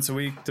together once a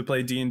week to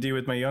play D&D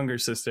with my younger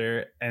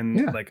sister. And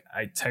Yeah. like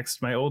I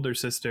text my older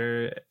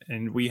sister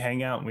and we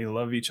hang out and we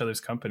love each other's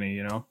company,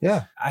 you know?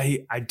 Yeah.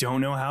 I don't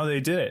know how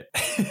they did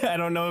it. I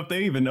don't know if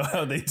they even know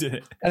how they did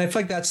it. And I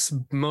feel like that's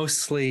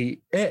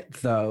mostly it,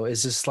 though,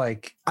 is just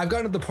like I've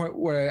gotten to the point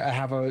where I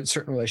have a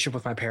certain relationship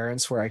with my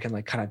parents where I can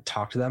like kind of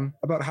talk to them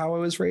about how I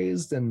was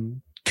raised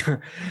and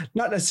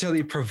not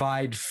necessarily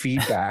provide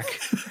feedback,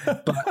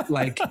 but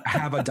like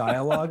have a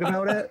dialogue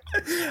about it.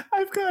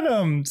 I've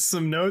got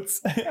some notes.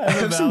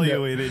 I've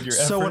evaluated your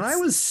efforts. So when I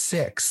was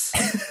 6,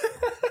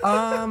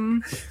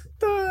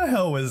 the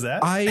hell was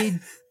that? I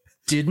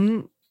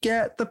didn't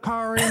get the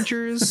Power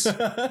Rangers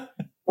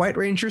White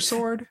Ranger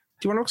sword.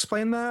 Do you want to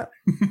explain that?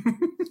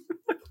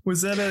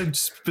 Was that a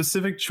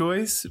specific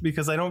choice?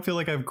 Because I don't feel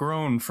like I've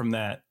grown from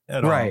that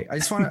at Right. I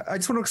just want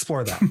to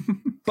explore that.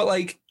 But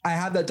like I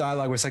had that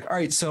dialogue where it's like, all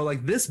right, so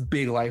like this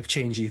big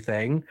life-changing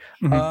thing,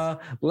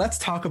 let's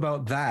talk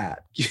about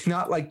that.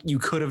 Not like you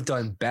could have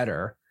done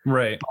better. all.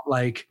 Right. But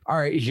like, all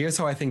right, here's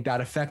how I think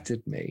that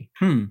affected me.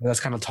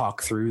 Let's kind of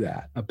talk through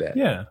that a bit.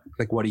 Yeah.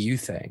 Like, what do you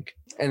think?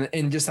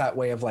 And just that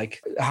way of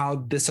like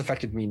how this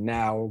affected me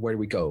now, where do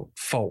we go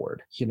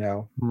forward, you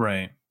know?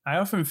 Right. I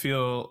often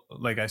feel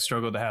like I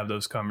struggle to have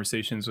those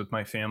conversations with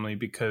my family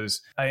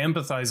because I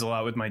empathize a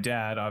lot with my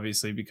dad,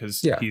 obviously,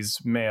 because he's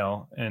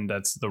male and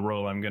that's the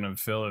role I'm going to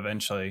fill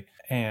eventually.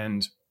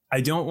 And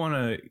I don't want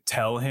to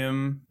tell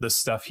him the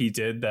stuff he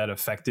did that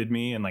affected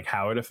me and like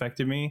how it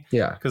affected me.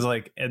 Yeah. Because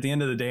like at the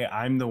end of the day,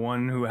 I'm the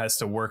one who has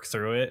to work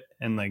through it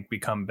and like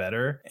become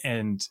better.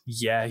 And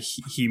yeah,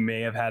 he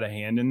may have had a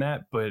hand in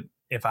that, but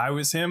if I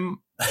was him,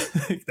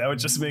 that would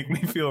just make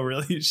me feel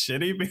really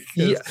shitty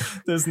because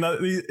there's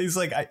nothing. He's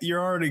like,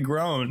 you're already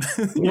grown.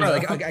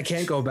 Right, like I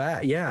can't go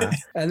back. Yeah,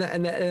 and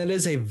it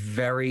is a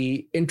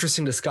very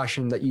interesting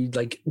discussion that you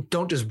like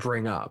don't just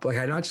bring up. Like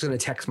I'm not just gonna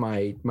text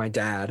my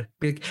dad,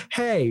 be like,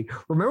 hey,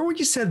 remember when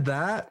you said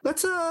that?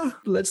 Let's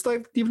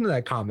like leave into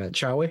that comment,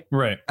 shall we?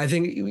 Right. I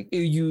think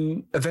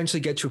you eventually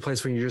get to a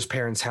place where your just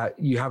parents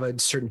you have a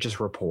certain just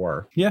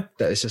rapport. Yeah,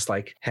 that is just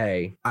like,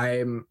 hey,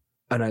 I'm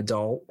an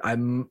adult.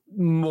 I'm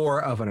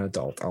more of an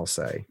adult, I'll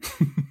say.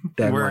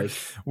 Than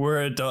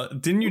we're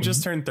adult. Didn't you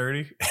just turn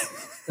 30?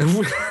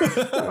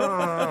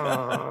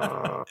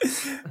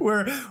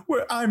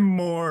 I'm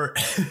more.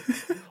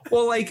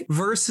 Well, like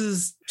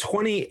versus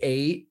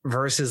 28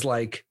 versus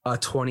like a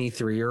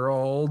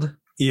 23-year-old.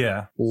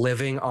 Yeah.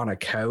 Living on a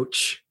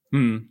couch.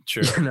 True.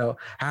 You know,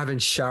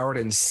 haven't showered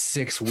in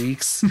 6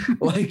 weeks.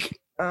 Like,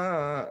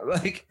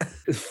 like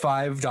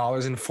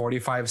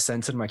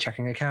 $5.45 in my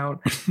checking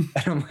account.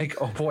 And I'm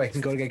like, oh boy, I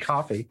can go to get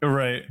coffee.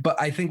 Right.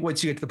 But I think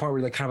once you get to the point where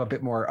you're like kind of a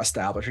bit more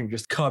established and you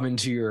just come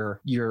into your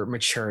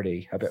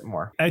maturity a bit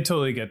more. I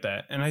totally get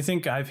that. And I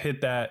think I've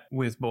hit that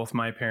with both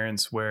my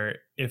parents, where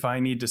if I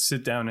need to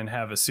sit down and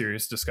have a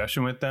serious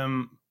discussion with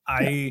them,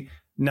 I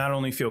not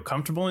only feel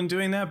comfortable in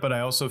doing that, but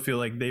I also feel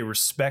like they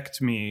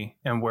respect me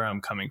and where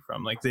I'm coming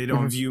from. Like they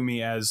don't view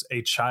me as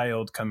a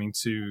child coming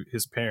to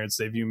his parents.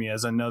 They view me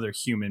as another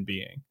human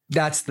being.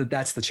 That's the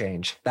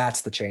change.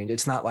 That's the change.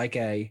 It's not like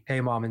a,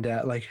 hey, mom and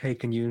dad, like, hey,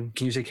 can you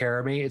take care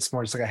of me? It's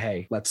more just like a,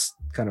 hey, let's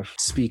kind of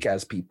speak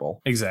as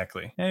people.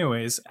 Exactly.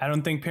 Anyways, I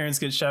don't think parents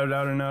get shouted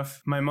out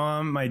enough. My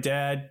mom, my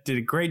dad did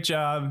a great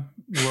job.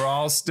 We're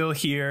all still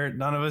here.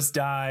 None of us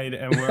died,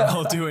 and we're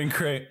all doing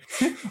great.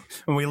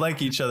 And we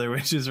like each other,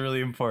 which is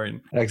really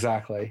important.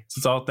 Exactly. So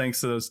it's all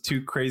thanks to those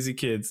two crazy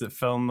kids that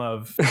fell in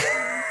love.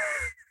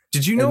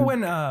 Did you know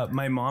when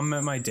my mom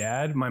met my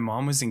dad, my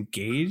mom was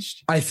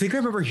engaged? I think I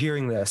remember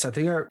hearing this.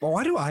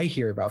 Why do I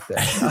hear about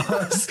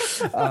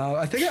this?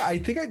 I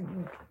think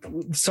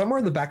somewhere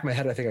in the back of my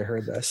head, I think I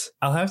heard this.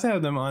 I'll have to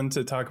have them on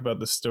to talk about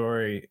the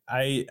story.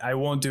 I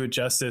won't do it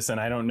justice, and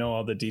I don't know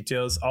all the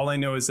details. All I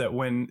know is that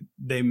when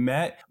they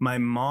met, my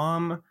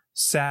mom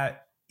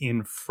sat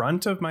in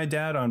front of my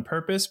dad on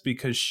purpose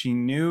because she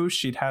knew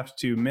she'd have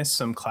to miss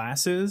some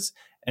classes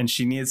and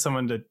she needed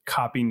someone to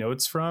copy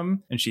notes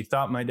from, and she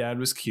thought my dad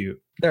was cute.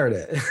 There it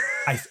is.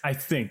 I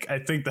think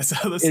that's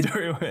how the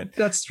story went.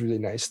 That's really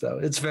nice though.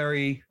 It's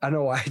very, I don't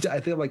know why, I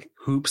think like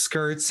hoop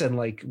skirts and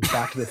like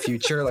Back to the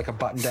Future, like a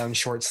button down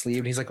short sleeve.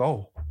 And he's like,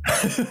 oh.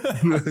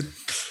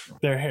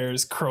 Their hair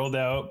is curled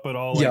out, but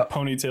all like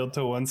ponytailed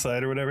to one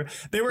side or whatever.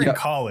 They were in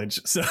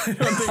college, so I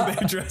don't think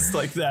they dressed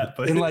like that.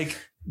 But in like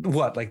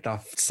what, like the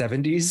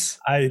 70s?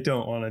 I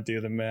don't want to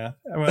do the math.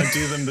 I want to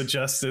do them the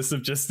justice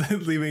of just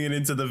leaving it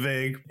into the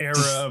vague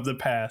era of the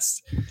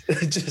past.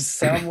 Just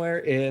somewhere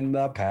in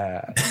the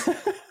past.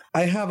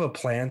 I have a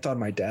plant on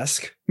my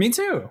desk. Me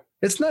too.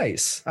 It's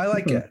nice. I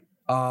like it.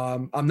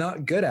 I'm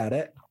not good at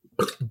it,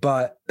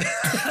 but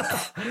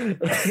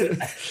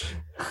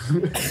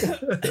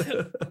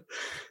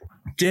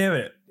damn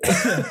it.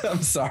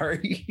 I'm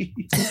sorry.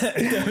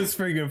 That was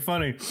freaking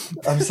funny.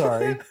 I'm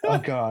sorry. Oh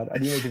God. I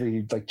need to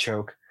really like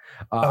choke.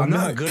 I'm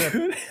not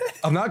good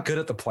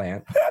at the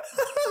plant.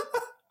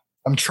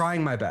 I'm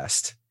trying my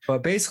best.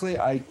 But basically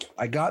I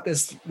got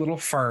this little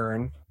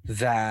fern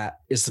that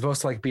is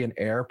supposed to like be an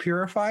air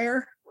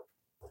purifier.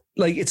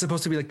 Like it's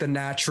supposed to be like the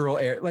natural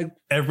air. Like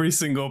every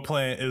single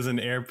plant is an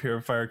air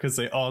purifier because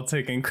they all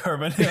take in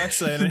carbon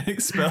dioxide and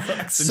expel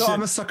oxygen. So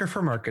I'm a sucker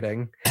for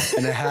marketing,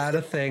 and it had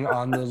a thing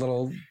on the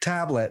little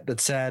tablet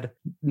that said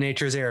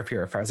 "Nature's air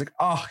purifier." I was like,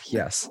 oh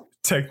yes,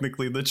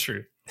 technically the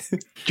truth.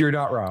 You're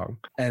not wrong.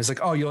 And it's like,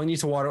 oh, you only need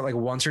to water it like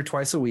once or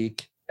twice a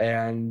week,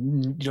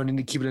 and you don't need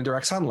to keep it in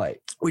direct sunlight,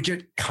 which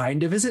it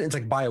kind of isn't. It's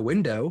like by a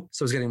window,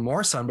 so it's getting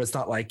more sun, but it's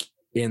not like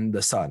in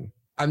the sun.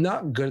 I'm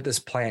not good at this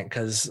plant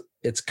because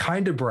it's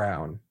kind of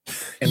brown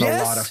in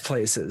a lot of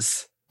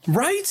places.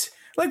 Right?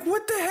 Like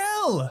what the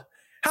hell?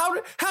 How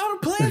do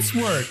plants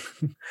work?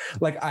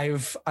 Like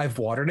I've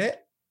watered it.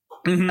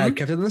 Mm-hmm. I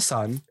kept it in the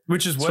sun.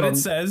 Which is what it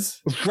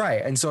says.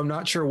 Right. And so I'm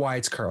not sure why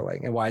it's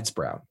curling and why it's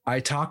brown. I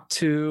talked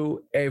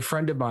to a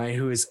friend of mine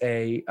who is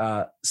a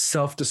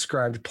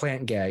self-described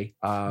plant gay,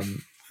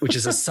 which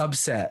is a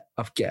subset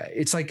of gay.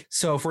 It's like,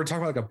 so if we're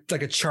talking about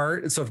like a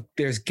chart, so if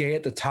there's gay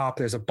at the top,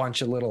 there's a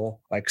bunch of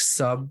little like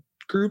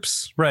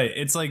subgroups. Right.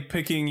 It's like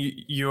picking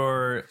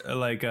your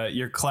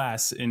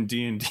class in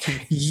D&D.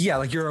 Yeah,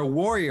 like you're a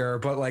warrior,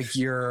 but like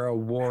you're a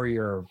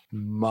warrior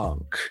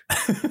monk.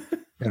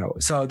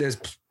 So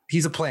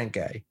he's a plant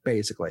gay,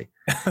 basically.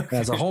 Okay.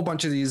 There's a whole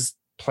bunch of these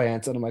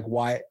plants, and I'm like,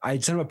 why? I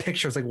sent him a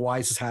picture. It's like, why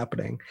is this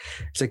happening?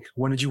 It's like,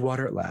 when did you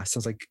water it last? I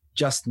was like,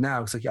 just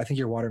now. It's like, I think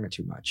you're watering it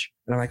too much.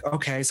 And I'm like,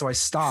 okay. So I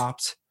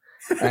stopped,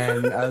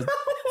 and I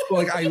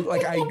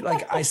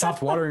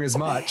stopped watering as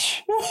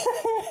much,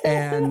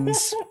 and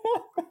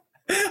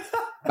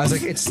I was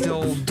like, it's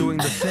still doing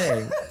the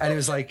thing. And it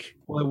was like,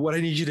 well, what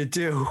I need you to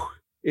do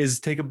is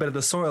take a bit of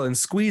the soil and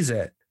squeeze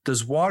it.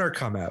 Does water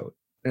come out?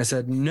 And I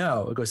said,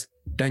 no. It goes,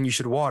 then you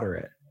should water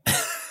it.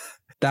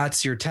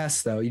 That's your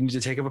test, though. You need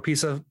to take up a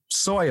piece of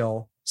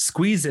soil,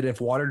 squeeze it. If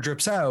water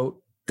drips out,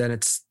 then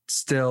it's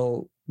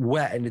still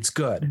wet and it's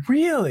good.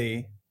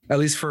 Really? At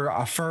least for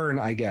a fern,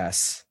 I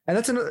guess. And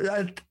that's what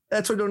I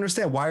don't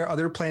understand. Why are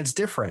other plants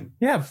different?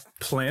 Yeah,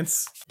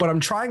 plants. But I'm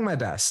trying my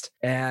best.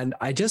 And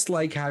I just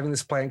like having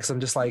this plant because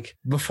I'm just like,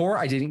 before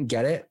I didn't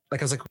get it.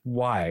 Like I was like,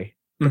 why?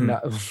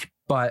 Mm-hmm.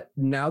 But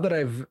now that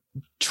I've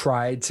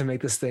tried to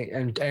make this thing,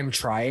 and I'm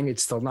trying,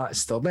 it's still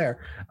there.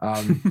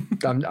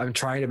 I'm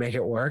trying to make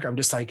it work. I'm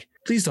just like,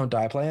 please don't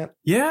die, plant.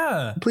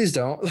 Yeah. Please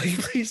don't. Like,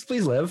 please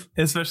live.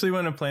 Especially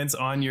when a plant's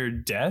on your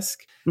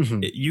desk,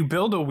 you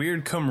build a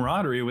weird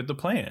camaraderie with the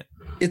plant.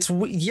 It's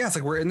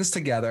like we're in this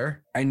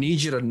together. I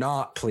need you to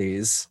not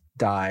please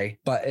die.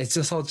 But it's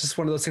just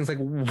one of those things like,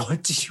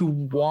 what do you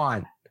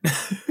want?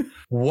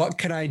 What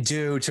can I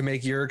do to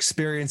make your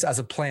experience as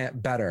a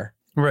plant better?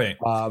 Right.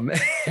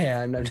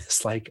 And I'm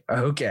just like,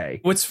 okay.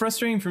 What's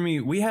frustrating for me,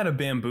 we had a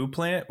bamboo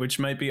plant, which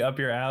might be up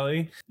your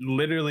alley.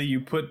 Literally,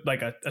 you put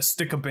like a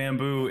stick of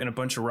bamboo in a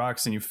bunch of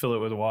rocks and you fill it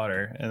with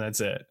water, and that's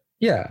it.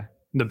 Yeah.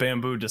 The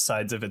bamboo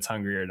decides if it's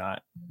hungry or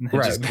not. It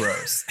Right. just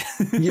grows.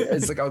 Yeah,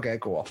 it's like, okay,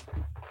 cool.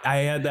 I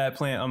had that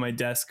plant on my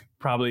desk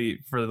probably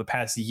for the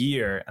past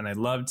year, and I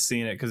loved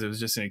seeing it because it was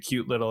just in a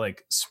cute little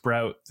like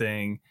sprout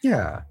thing.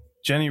 Yeah.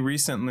 Jenny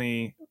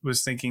recently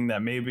was thinking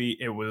that maybe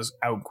it was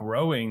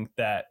outgrowing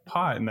that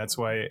pot, and that's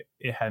why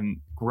it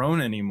hadn't grown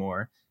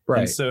anymore.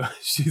 Right. And so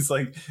she's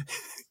like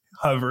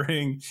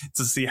hovering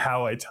to see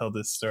how I tell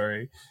this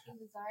story. It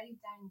was already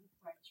done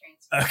before the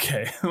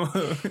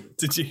transfer. Okay.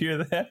 Did you hear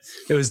that?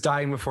 It was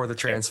dying before the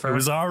transfer. It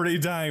was already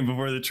dying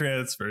before the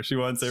transfer. She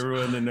wants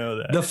everyone to know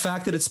that. The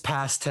fact that it's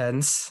past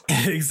tense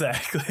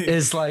Exactly.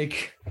 is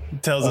like,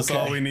 Tells us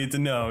all okay. we need to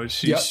know.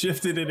 She Yep.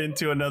 shifted it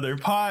into another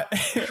pot,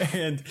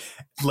 and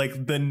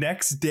like the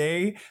next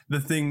day, the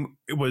thing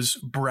was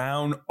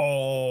brown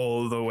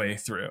all the way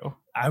through.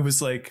 I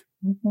was like,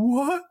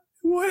 what?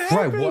 What right.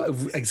 happened?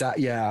 What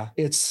exactly? Yeah.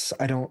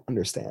 I don't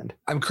understand.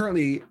 I'm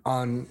currently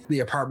on the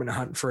apartment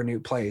hunt for a new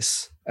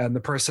place, and the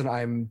person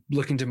I'm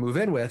looking to move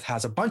in with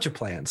has a bunch of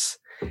plants.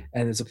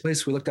 And there's a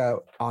place we looked at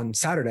on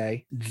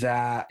Saturday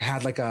that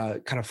had like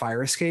a kind of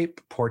fire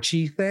escape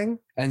porchy thing.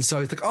 And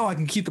so he's like, oh, I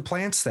can keep the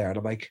plants there. And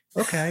I'm like,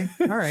 okay,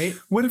 all right.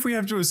 What if we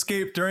have to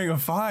escape during a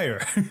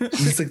fire?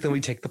 He's like, then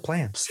we take the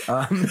plants.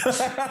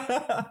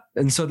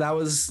 And so that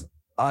was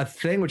a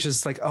thing, which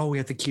is like, oh, we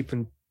have to keep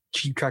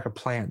track of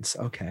plants.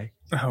 Okay.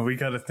 Oh, we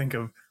got to think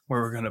of where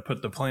we're going to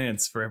put the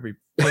plants for every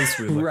place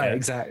we look Right. at.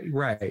 Exactly.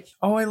 Right.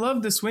 Oh, I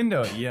love this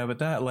window. Yeah, but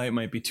that light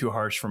might be too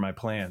harsh for my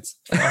plants.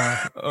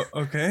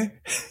 Okay.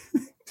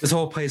 This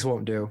whole place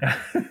won't do.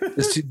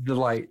 The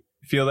light.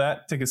 Feel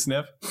that? Take a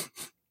sniff.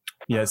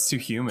 Yeah, it's too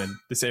humid.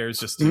 This air is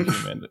just too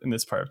humid in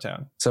this part of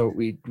town. So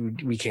we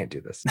can't do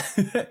this.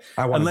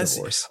 I want a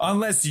divorce.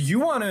 Unless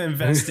you want to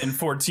invest in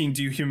 14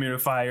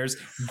 dehumidifiers,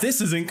 this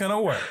isn't going to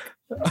work.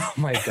 Oh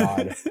my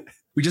God.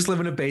 We just live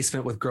in a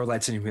basement with grow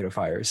lights and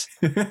humidifiers.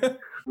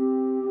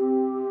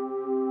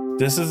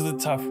 This is the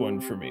tough one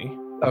for me.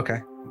 Okay.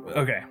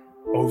 Okay.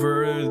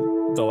 Over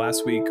the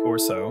last week or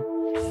so,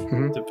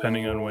 Mhm.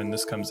 depending on when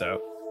this comes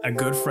out, a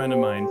good friend of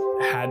mine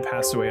had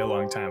passed away a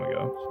long time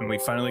ago, and we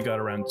finally got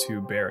around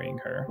to burying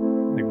her.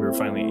 Like, we were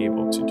finally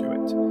able to do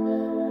it.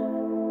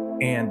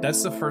 And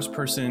that's the first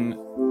person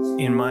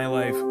in my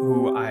life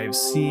who I've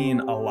seen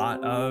a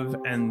lot of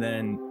and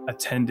then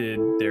attended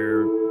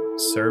their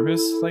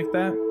service like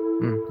that.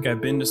 Like, I've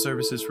been to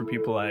services for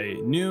people I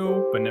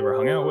knew but never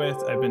hung out with.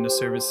 I've been to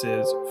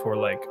services for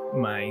like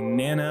my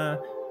Nana,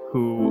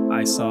 who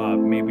I saw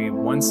maybe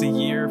once a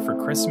year for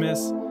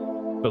Christmas.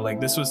 But like,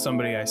 this was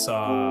somebody I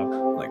saw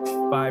like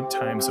 5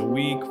 times a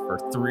week for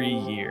 3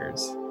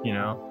 years, you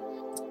know?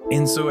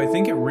 And so I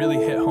think it really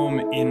hit home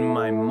in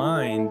my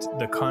mind,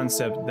 the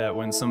concept that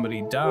when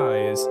somebody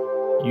dies,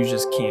 you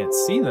just can't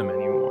see them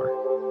anymore.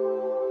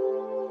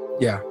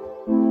 Yeah.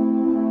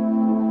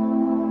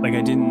 Like,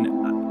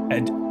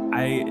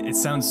 it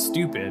sounds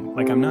stupid,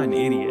 like I'm not an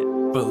idiot,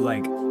 but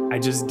like, I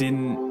just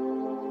didn't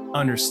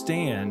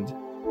understand,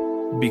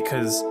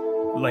 because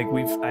like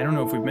I don't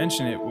know if we've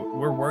mentioned it,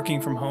 we're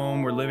working from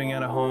home, we're living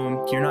at a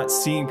home, you're not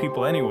seeing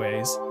people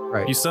anyways.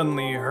 Right. You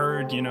suddenly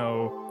heard, you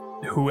know,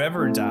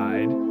 whoever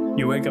died,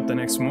 you wake up the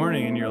next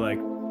morning and you're like,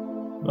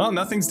 well,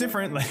 nothing's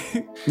different.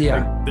 Like,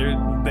 Yeah.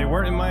 like they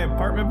weren't in my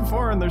apartment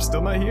before and they're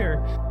still not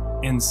here.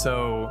 And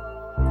so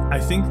I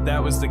think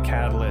that was the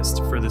catalyst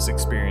for this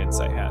experience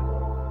I had,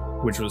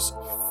 which was,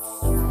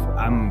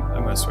 I'm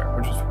gonna swear,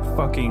 which was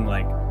fucking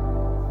like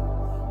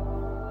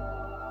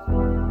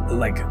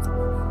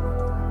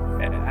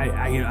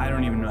I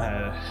don't even know how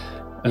to.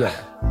 Yeah.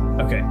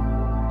 Okay,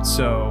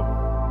 so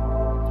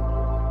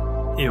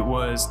it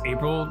was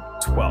April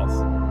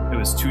 12th. It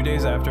was 2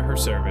 days after her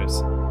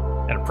service.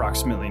 At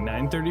approximately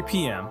 9:30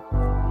 p.m.,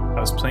 I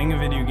was playing a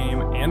video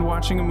game and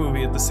watching a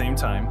movie at the same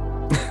time,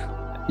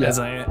 Yeah. as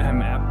I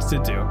am apt to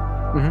do.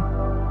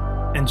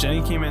 Mhm. And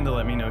Jenny came in to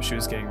let me know she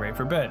was getting ready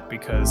for bed,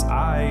 because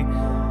I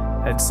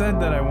had said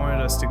that I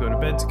wanted us to go to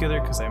bed together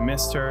because I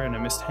missed her and I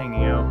missed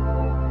hanging out.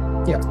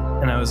 Yeah.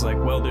 And I was like,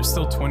 well, there's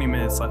still 20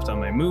 minutes left on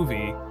my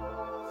movie.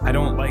 I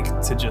don't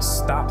like to just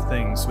stop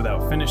things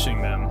without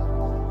finishing them.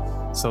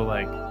 So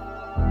like,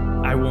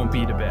 I won't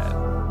be to bed,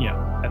 you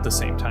know, at the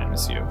same time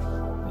as you.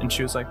 And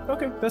she was like,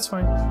 okay, that's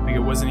fine. Like, it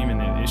wasn't even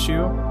an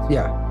issue.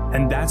 Yeah.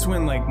 And that's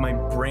when like my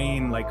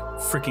brain like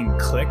freaking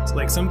clicked.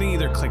 Like, something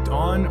either clicked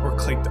on or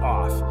clicked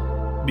off,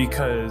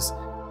 because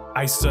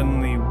I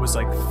suddenly was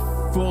like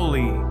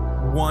fully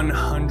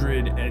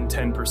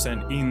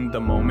 110% in the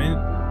moment.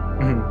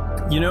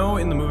 Mhm. You know,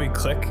 in the movie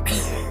Click,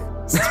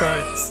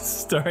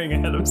 starring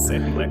Adam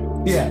Sandler.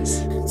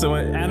 Yes. So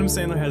Adam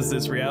Sandler has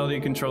this reality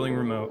controlling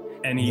remote,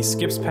 and he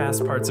skips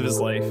past parts of his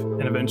life,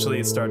 and eventually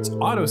it starts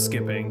auto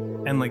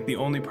skipping, and like the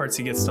only parts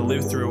he gets to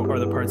live through are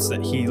the parts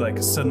that he like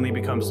suddenly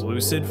becomes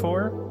lucid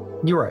for.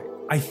 You're right.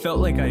 I felt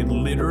like I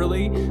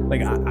literally,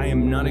 like I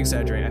am not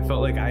exaggerating, I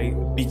felt like I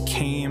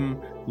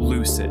became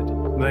lucid.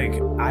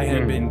 Like I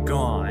had been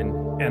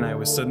gone and I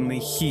was suddenly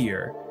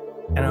here,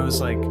 and I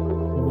was like,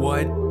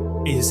 what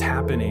is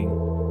happening?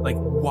 Like,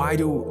 why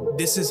do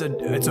this is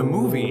it's a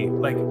movie,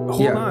 like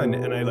hold on.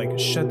 And I like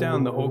shut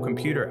down the whole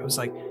computer. I was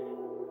like,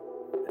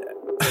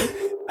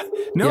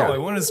 no, I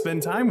want to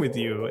spend time with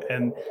you.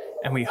 And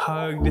we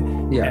hugged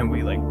and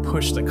we like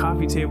pushed the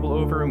coffee table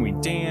over and we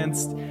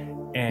danced,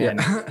 and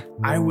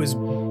I was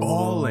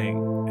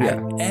bawling at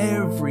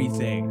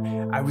everything.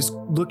 I was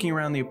looking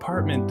around the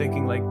apartment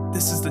thinking like,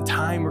 this is the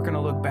time we're going to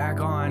look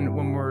back on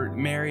when we're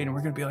married, and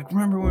we're going to be like,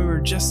 remember when we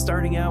were just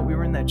starting out, we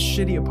were in that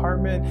shitty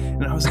apartment?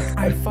 And I was like,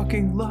 I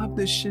fucking love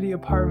this shitty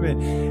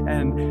apartment.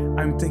 And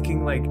I'm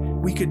thinking like,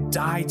 we could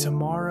die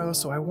tomorrow,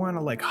 so I want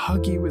to like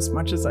hug you as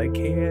much as I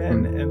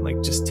can and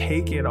like just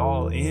take it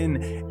all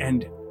in.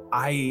 And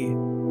I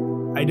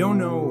don't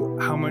know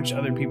how much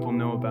other people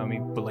know about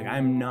me, but like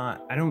I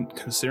don't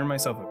consider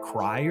myself a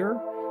crier.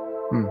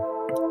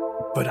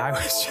 But I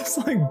was just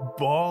like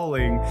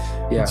bawling,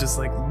 just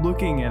like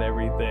looking at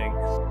everything.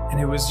 And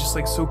it was just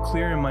like so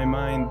clear in my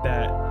mind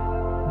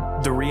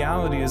that the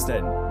reality is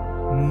that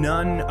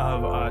none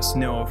of us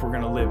know if we're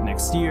going to live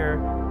next year,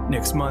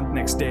 next month,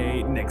 next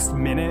day, next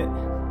minute.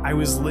 I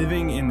was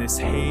living in this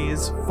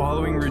haze,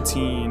 following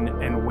routine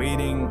and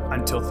waiting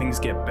until things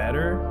get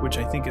better, which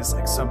I think is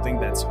like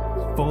something that's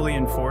fully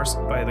enforced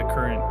by the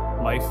current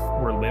life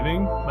we're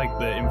living, like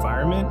the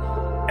environment.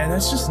 And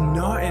that's just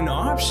not an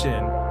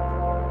option.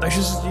 Like,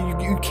 just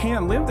you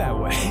can't live that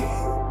way.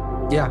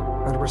 Yeah,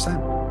 100%.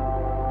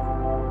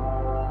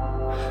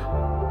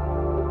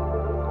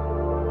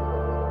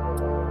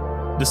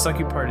 The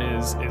sucky part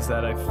is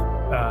that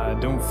I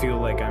don't feel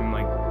like I'm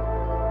like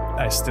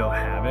I still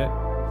have it.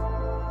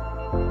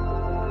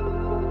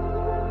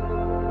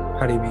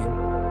 How do you mean?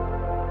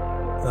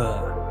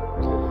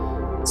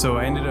 So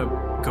I ended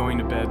up going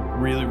to bed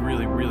really,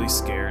 really, really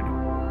scared.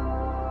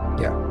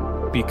 Yeah.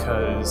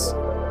 Because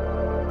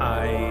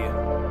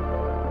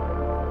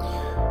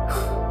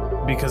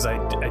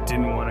I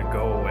didn't want to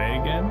go away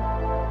again.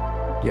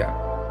 Yeah.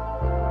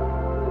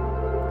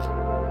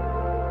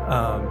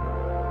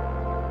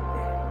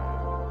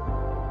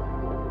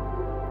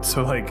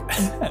 So like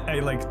I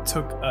like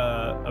took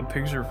a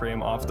picture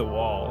frame off the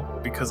wall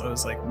because I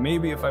was like,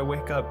 maybe if I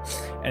wake up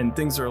and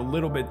things are a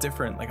little bit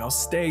different, like I'll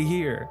stay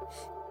here.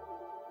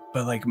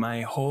 But like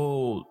my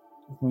whole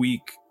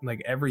week,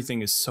 like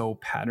everything is so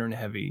pattern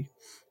heavy.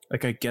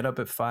 Like I get up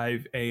at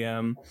 5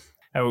 a.m.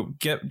 I will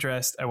get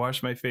dressed. I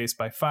wash my face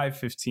by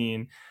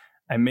 5:15.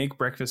 I make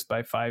breakfast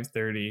by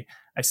 5:30.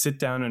 I sit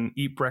down and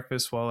eat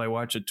breakfast while I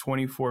watch a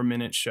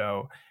 24-minute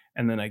show.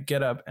 And then I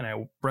get up and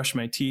I brush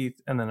my teeth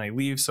and then I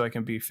leave so I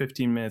can be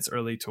 15 minutes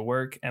early to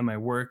work. And my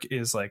work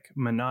is like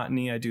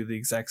monotony. I do the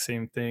exact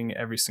same thing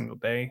every single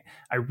day.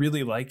 I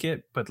really like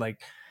it, but like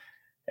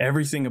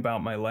everything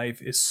about my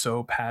life is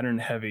so pattern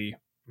heavy.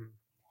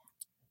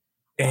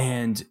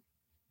 And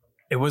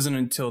it wasn't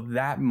until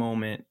that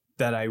moment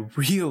that I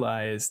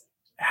realized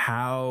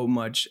how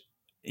much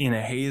in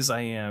a haze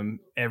I am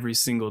every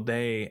single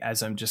day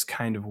as I'm just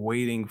kind of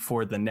waiting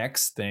for the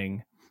next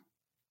thing.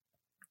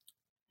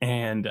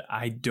 And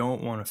I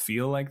don't want to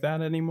feel like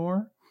that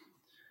anymore.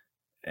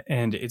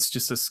 And it's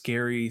just a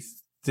scary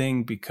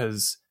thing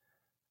because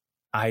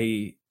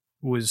I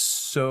was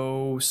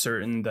so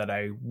certain that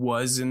I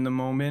was in the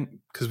moment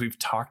because we've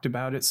talked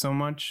about it so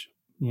much,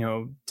 you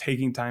know,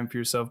 taking time for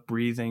yourself,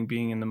 breathing,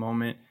 being in the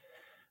moment.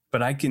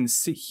 But I can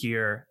sit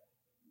here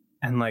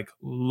and like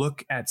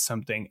look at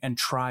something and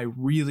try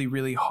really,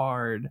 really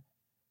hard,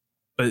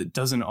 but it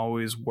doesn't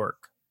always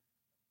work.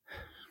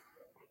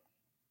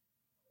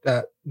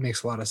 That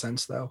makes a lot of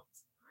sense though.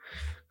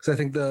 Because I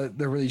think the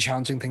really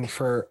challenging thing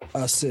for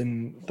us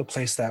in the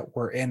place that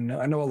we're in,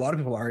 I know a lot of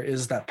people are,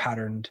 is that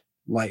patterned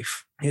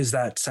life, is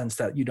that sense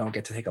that you don't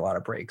get to take a lot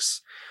of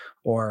breaks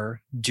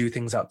or do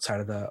things outside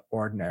of the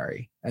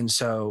ordinary. And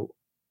so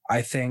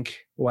I think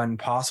when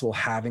possible,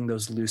 having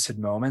those lucid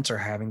moments or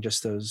having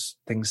just those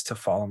things to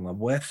fall in love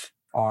with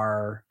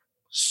are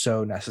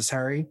so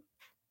necessary.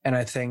 And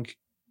I think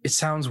it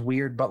sounds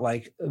weird, but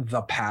like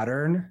the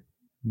pattern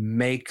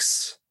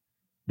makes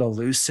the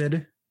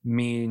lucid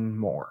mean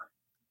more.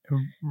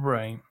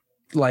 Right.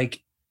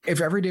 Like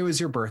if every day was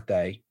your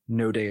birthday,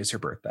 no day is your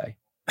birthday.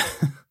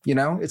 You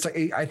know, it's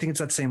like, I think it's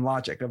that same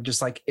logic of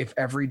just like, if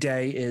every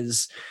day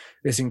is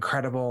this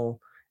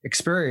incredible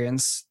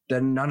experience,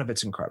 then none of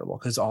it's incredible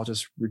because it's all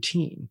just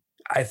routine.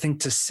 I think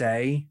to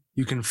say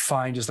you can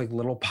find just like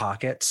little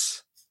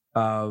pockets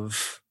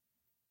of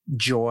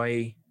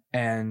joy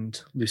and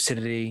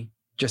lucidity,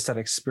 just that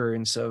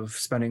experience of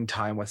spending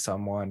time with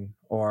someone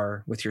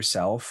or with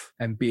yourself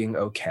and being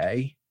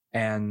okay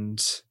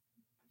and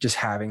just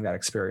having that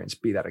experience,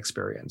 be that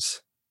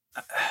experience.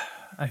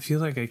 I feel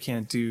like I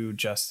can't do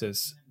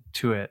justice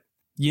to it.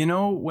 You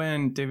know,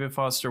 when David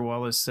Foster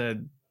Wallace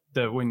said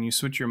that when you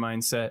switch your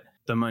mindset,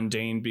 the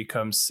mundane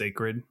becomes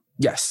sacred?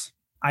 Yes.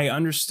 I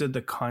understood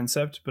the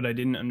concept, but I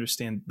didn't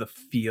understand the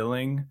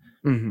feeling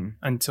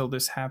until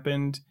this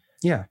happened.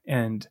 Yeah.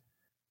 And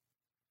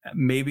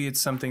maybe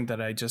it's something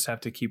that I just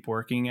have to keep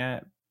working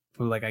at.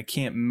 but like I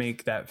can't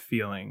make that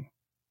feeling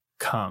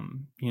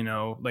come, you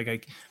know,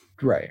 like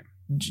Right.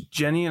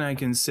 Jenny and I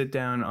can sit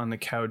down on the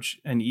couch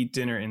and eat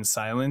dinner in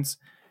silence,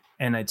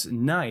 and it's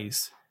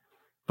nice,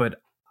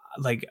 but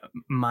like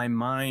my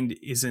mind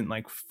isn't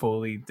like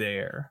fully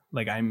there.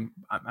 Like I'm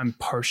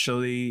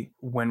partially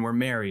when we're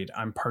married,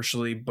 I'm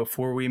partially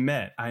before we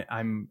met,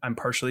 I'm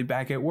partially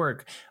back at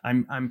work,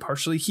 I'm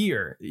partially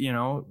here, you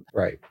know.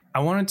 Right.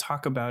 I want to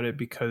talk about it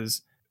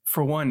because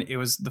for one, it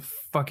was the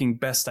fucking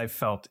best I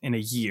felt in a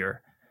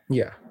year.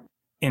 Yeah.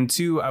 And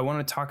two, I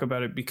want to talk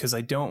about it because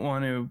I don't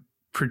want to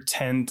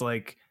pretend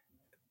like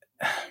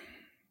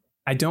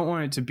I don't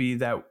want it to be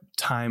that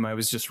time I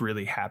was just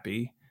really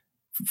happy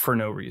for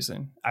no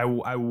reason. I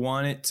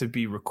want it to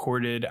be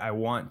recorded. I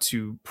want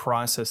to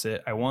process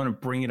it. I want to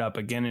bring it up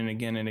again and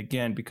again and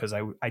again because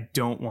I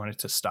don't want it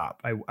to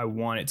stop. I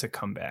want it to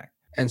come back.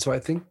 And so I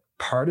think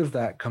part of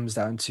that comes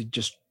down to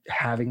just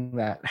having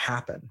that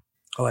happen.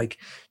 Like,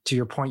 to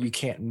your point, you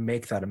can't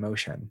make that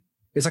emotion.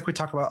 It's like we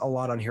talk about a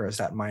lot on here, is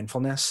that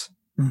mindfulness.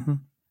 Mm-hmm.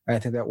 I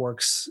think that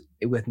works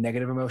with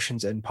negative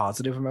emotions and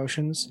positive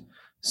emotions.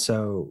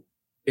 So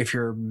if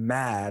you're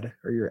mad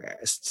or you're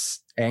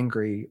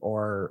angry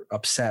or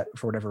upset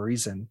for whatever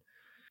reason,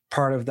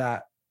 part of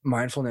that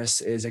mindfulness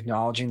is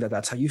acknowledging that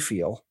that's how you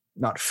feel,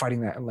 not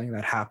fighting that and letting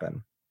that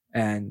happen.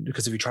 And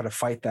because if you try to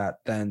fight that,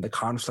 then the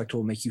conflict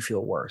will make you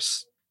feel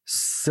worse.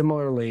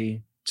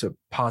 Similarly to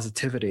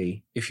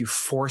positivity, if you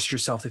force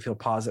yourself to feel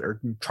positive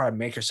or try to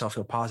make yourself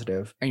feel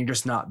positive and you're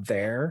just not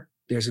there,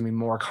 there's going to be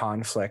more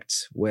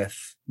conflict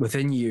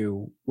within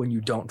you when you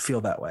don't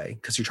feel that way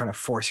because you're trying to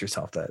force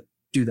yourself to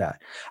do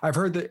that. I've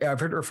heard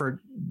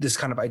this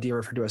kind of idea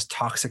referred to as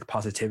toxic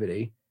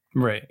positivity.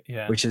 Right.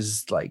 Yeah. Which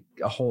is like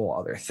a whole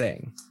other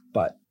thing.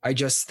 But I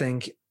just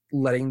think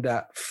letting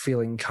that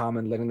feeling come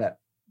and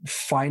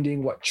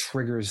finding what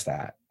triggers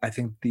that. I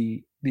think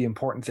the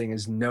important thing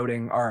is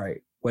noting, all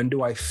right, when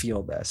do I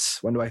feel this?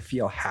 When do I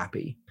feel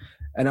happy?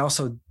 And I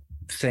also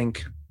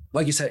think,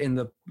 like you said, in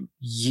the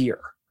year,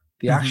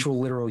 the actual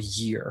literal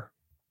year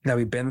that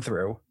we've been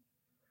through,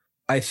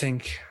 I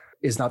think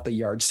is not the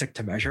yardstick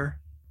to measure,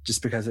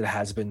 just because it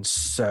has been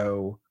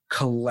so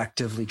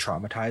collectively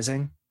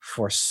traumatizing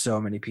for so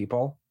many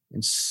people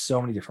in so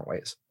many different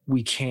ways.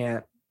 We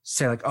can't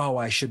say like, oh,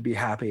 I should be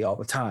happy all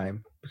the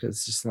time, because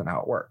it's just not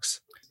how it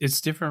works. It's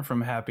different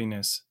from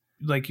happiness.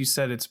 Like you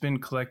said, it's been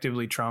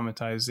collectively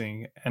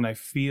traumatizing. And I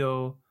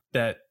feel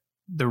that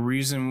the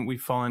reason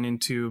we've fallen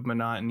into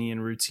monotony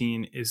and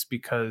routine is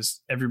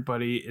because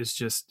everybody is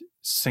just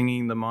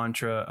singing the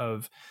mantra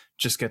of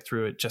just get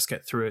through it, just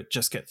get through it,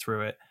 just get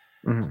through it.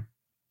 Mm-hmm.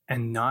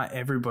 And not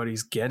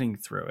everybody's getting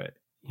through it.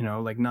 You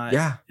know, like not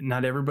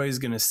everybody's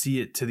going to see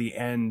it to the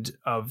end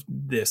of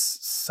this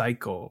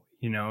cycle,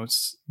 you know?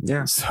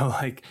 Yeah. So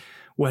like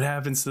what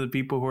happens to the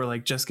people who are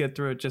like, just get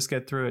through it, just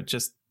get through it.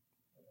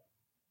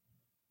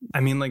 I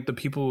mean, like the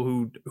people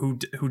who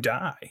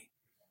die.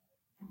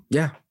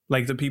 Yeah.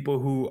 Like the people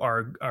who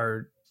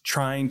are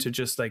trying to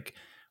just like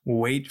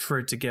wait for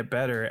it to get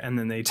better and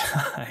then they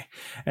die.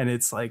 And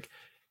it's like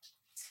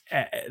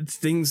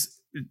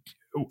things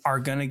are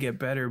going to get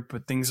better,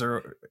 but things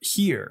are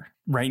here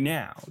right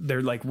now.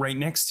 They're like right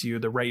next to you.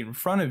 They're right in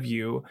front of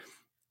you.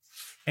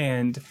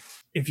 And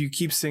if you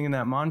keep singing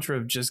that mantra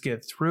of just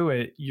get through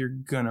it, you're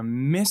going to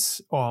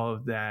miss all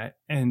of that.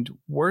 And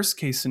worst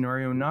case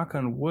scenario, knock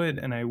on wood,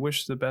 and I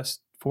wish the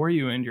best for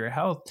you and your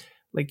health,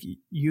 like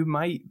you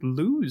might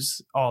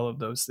lose all of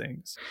those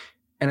things.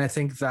 And I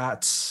think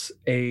that's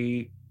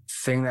a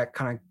thing that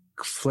kind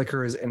of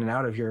flickers in and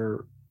out of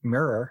your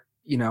mirror,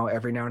 you know,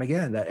 every now and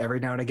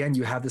again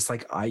you have this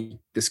like,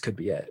 this could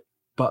be it.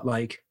 But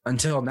like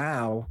until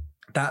now,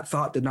 that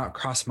thought did not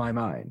cross my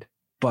mind.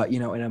 But, you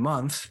know, in a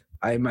month,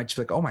 I might just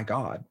be like, oh my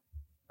God,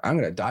 I'm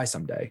going to die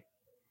someday.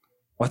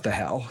 What the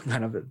hell?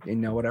 Kind of, you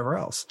know, whatever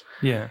else.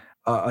 Yeah.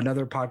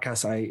 Another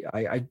podcast,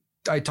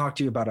 I talked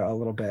to you about it a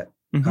little bit.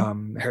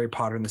 Harry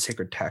Potter and the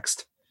Sacred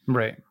Text.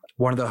 Right.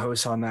 One of the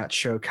hosts on that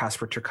show,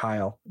 Casper ter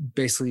Kuile,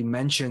 basically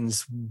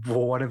mentions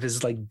one of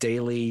his like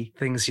daily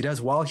things he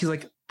does while he's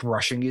like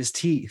brushing his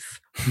teeth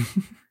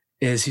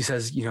is he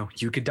says, you know,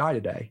 you could die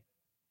today.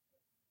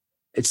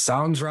 It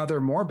sounds rather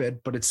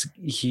morbid, but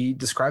he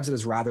describes it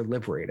as rather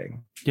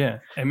liberating. Yeah.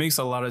 It makes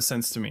a lot of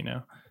sense to me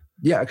now.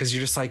 Yeah. Because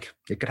you're just like,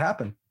 it could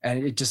happen.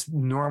 And it just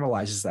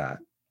normalizes that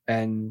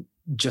and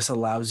just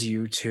allows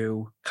you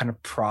to kind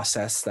of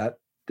process that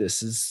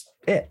this is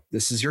it.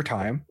 This is your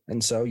time.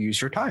 And so use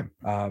your time.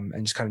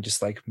 And just kind of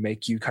just like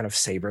make you kind of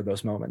savor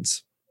those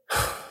moments.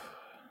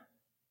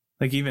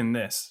 Like even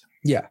this.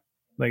 Yeah.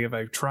 Like if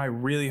I try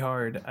really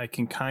hard, I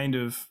can kind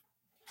of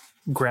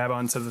grab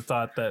onto the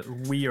thought that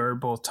we are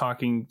both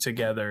talking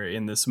together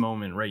in this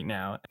moment right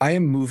now. I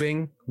am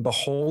moving the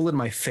hole in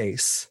my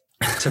face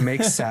to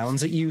make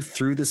sounds at you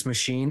through this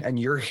machine, and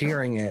you're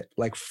hearing it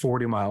like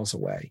 40 miles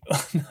away.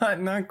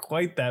 Not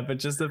quite that, but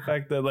just the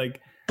fact that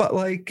like But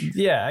like,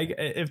 yeah,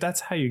 if that's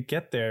how you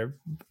get there,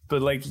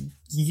 but like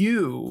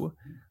you,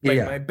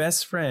 like my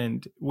best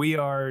friend, we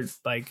are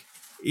like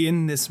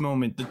in this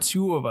moment, the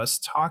two of us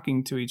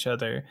talking to each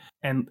other,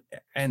 and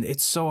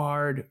it's so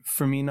hard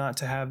for me not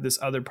to have this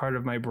other part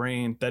of my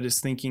brain that is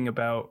thinking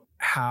about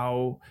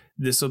how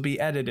this will be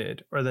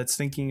edited, or that's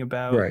thinking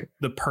about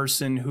the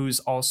person who's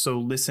also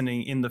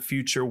listening in the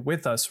future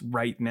with us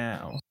right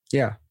now.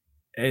 Yeah.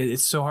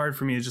 It's so hard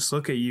for me to just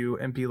look at you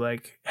and be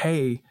like,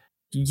 hey,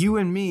 you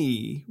and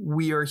me,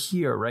 we are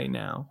here right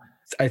now.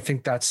 I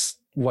think that's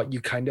what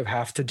you kind of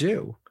have to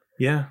do.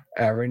 Yeah.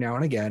 Every now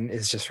and again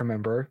is just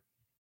remember,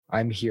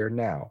 I'm here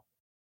now.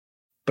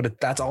 But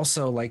that's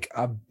also like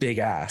a big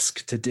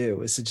ask to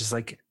do, is to just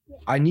like,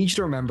 I need you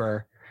to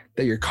remember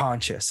that you're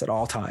conscious at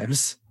all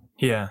times.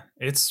 Yeah,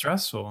 it's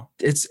stressful.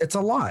 It's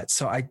a lot.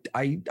 So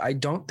I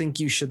don't think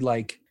you should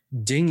like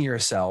ding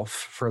yourself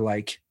for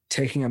like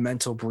taking a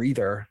mental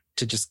breather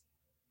to just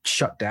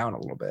shut down a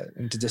little bit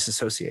and to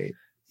disassociate.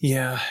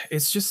 Yeah,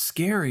 it's just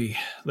scary.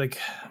 Like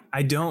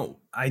I don't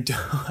want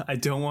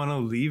to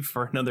leave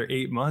for another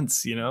 8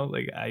 months, you know?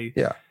 Like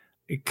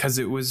because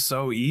it was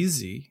so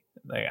easy.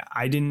 Like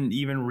I didn't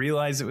even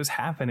realize it was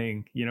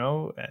happening, you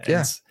know?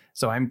 And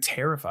so I'm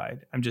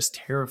terrified. I'm just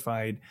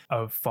terrified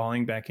of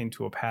falling back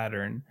into a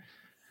pattern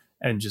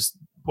and just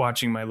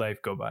watching my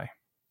life go by.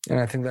 And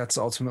I think that's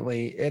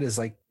ultimately it,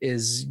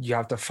 is you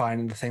have to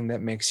find the thing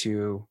that makes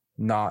you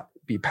not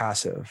be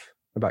passive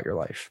about your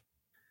life.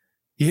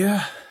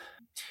 Yeah.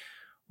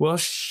 Well,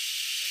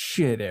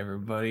 shit,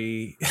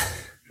 everybody.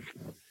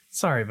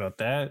 Sorry about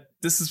that.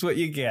 This is what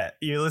you get.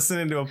 You're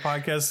listening to a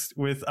podcast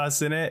with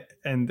us in it,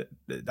 and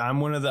I'm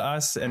one of the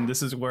us, and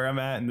this is where I'm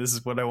at, and this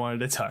is what I wanted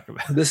to talk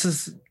about. This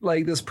is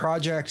like, this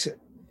project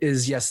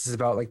is, yes, it's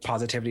about like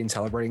positivity and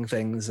celebrating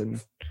things,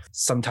 and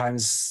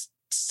sometimes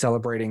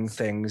celebrating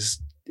things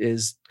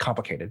is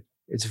complicated.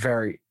 It's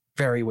very,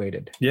 very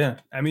weighted. Yeah.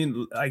 I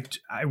mean,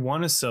 I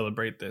want to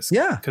celebrate this.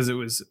 Yeah. Because it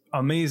was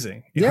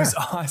amazing. It was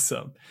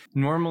awesome.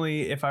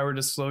 Normally, if I were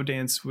to slow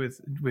dance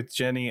with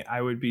Jenny,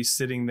 I would be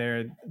sitting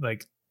there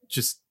like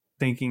just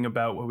thinking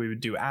about what we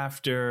would do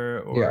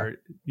after, or,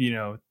 you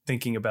know,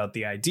 thinking about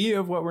the idea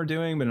of what we're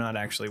doing, but not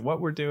actually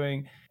what we're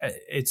doing.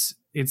 It's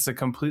a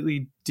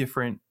completely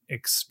different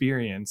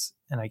experience,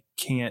 and I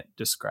can't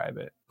describe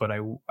it, but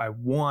I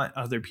want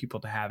other people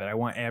to have it. I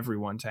want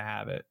everyone to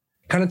have it.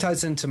 Kind of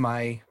ties into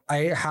I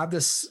have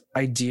this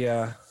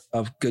idea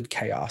of good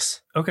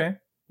chaos. Okay.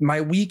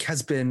 My week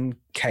has been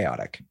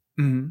chaotic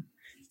in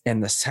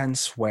the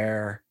sense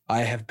where I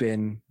have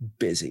been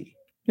busy.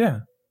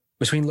 Yeah.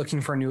 Between looking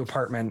for a new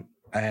apartment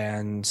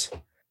and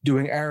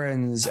doing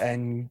errands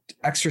and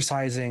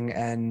exercising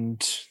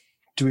and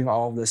doing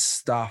all this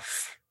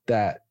stuff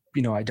that,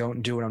 you know, I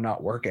don't do when I'm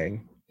not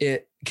working,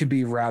 it could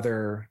be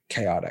rather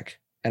chaotic.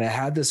 And I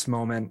had this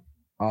moment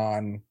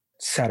on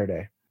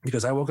Saturday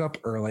because I woke up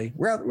early,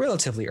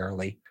 relatively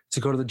early,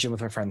 to go to the gym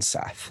with my friend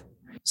Seth.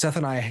 Seth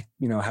and I,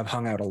 you know, have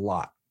hung out a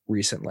lot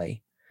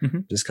recently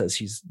just because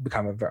he's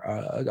become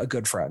a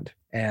good friend.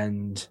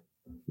 And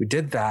we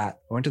did that.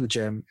 I went to the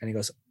gym and he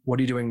goes, "What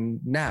are you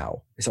doing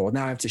now?" I said, "Well,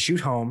 now I have to shoot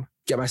home,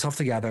 get myself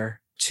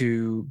together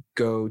to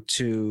go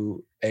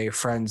to a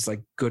friend's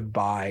like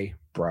goodbye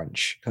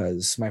brunch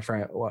because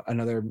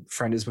another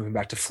friend is moving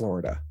back to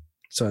Florida.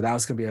 So that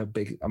was going to be a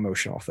big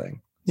emotional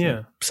thing."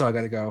 So I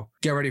got to go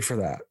get ready for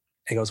that.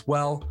 He goes,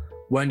 "Well,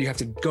 when do you have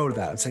to go to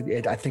that?" It's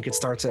like, I think it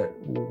starts at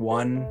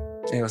 1.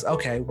 And he goes,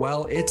 "Okay,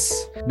 well,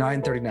 it's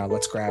 9:30 now.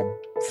 Let's grab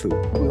food."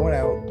 We went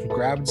out,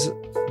 grabbed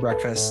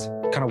breakfast,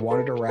 kind of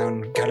wandered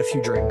around, got a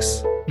few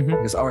drinks. He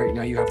goes, "All right,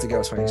 now you have to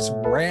go." So I just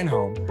ran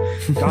home,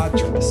 got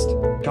dressed,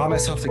 got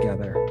myself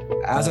together.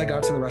 As I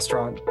got to the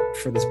restaurant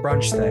for this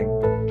brunch thing,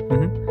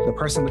 the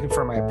person looking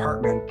for my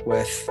apartment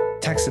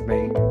texted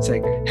me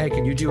saying, "Hey,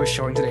 can you do a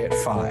showing today at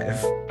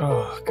 5?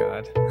 Oh,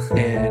 God.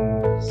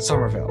 in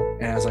Somerville?"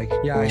 And I was like,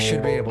 "Yeah, I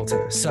should be able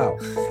to." So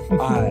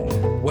I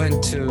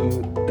went to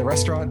the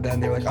restaurant. Then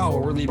they were like, "Oh,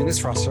 well, we're leaving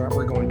this restaurant.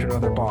 We're going to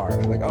another bar."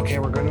 I'm like, "Okay,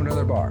 we're going to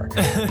another bar."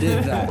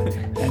 Did that.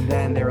 And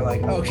then they were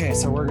like, "Okay,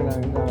 so we're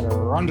going to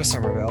run to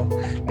Somerville."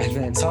 And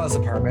then saw this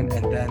apartment.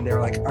 And then they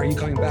were like, "Are you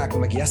coming back?"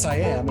 I'm like, "Yes, I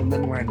am." And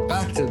then went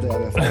back to the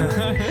other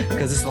thing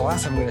because this is the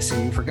last time I'm going to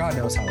see you for God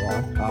knows how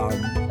long.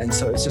 And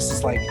so it's just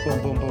this like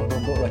boom, boom, boom,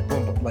 boom, boom, like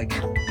boom, boom, like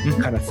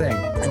kind of thing.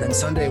 And then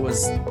Sunday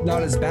was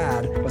not as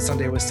bad, but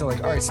Sunday was still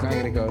like, all right, so now you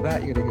got to go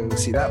that, you got to go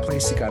see that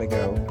place, you got to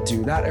go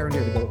do that errand,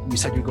 you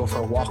said you go for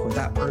a walk with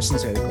that person,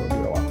 so you got to go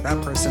do a walk with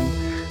that person,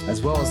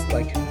 as well as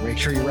like make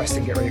sure you rest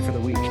and get ready for the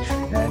week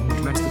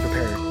and mentally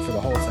prepare for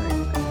the whole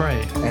thing.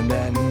 Right. And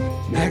then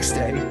the next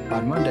day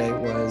on Monday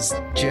was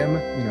gym.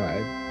 You know,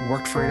 I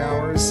worked for 8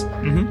 hours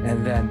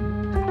and then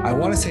I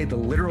want to say the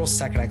literal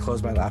second I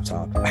closed my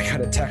laptop, I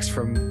got a text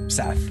from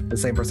Seth, the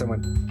same person I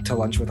went to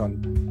lunch with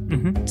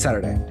on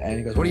Saturday. And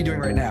he goes, what are you doing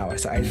right now? I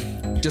said,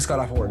 I just got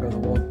off of work. He goes,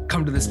 well,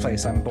 come to this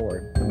place. I'm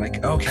bored. I'm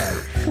like, okay.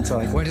 So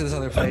I went to this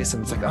other place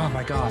and it's like, oh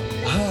my God.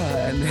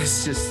 And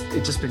it's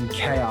just been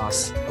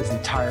chaos this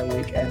entire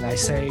week. And I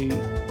say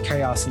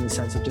chaos in the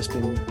sense of just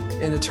been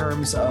in the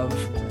terms of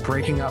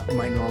breaking up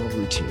my normal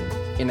routine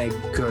in a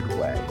good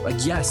way.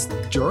 Like, yes,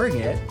 during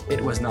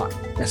it was not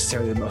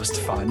necessarily the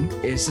most fun.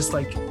 It's just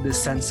like this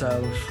sense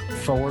of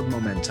forward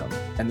momentum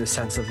and the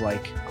sense of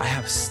like, I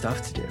have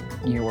stuff to do.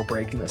 You know, we're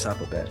breaking this up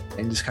a bit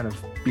and just kind of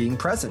being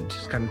present,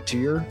 just kind of to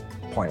your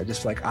point. I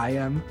just like, I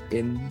am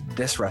in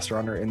this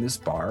restaurant or in this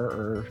bar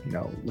or, you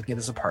know, looking at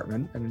this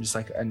apartment and I'm just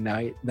like a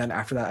night. Then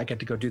after that, I get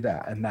to go do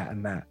that and that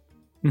and that.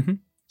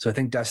 So I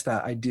think that's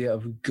that idea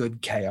of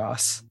good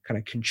chaos kind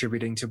of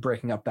contributing to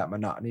breaking up that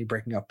monotony,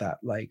 breaking up that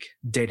like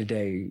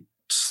day-to-day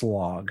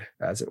slog,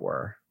 as it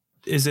were.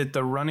 Is it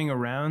the running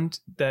around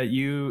that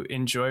you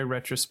enjoy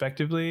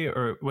retrospectively,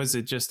 or was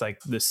it just like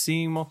the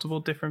seeing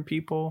multiple different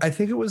people? I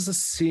think it was the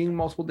seeing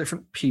multiple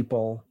different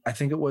people. I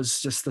think it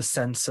was just the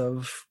sense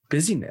of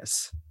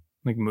busyness.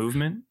 Like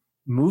movement,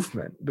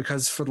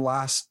 because for the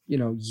last, you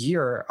know,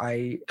 year,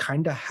 I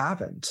kind of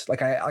haven't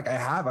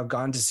I've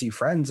gone to see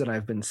friends and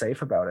I've been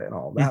safe about it and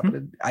all that.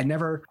 But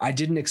I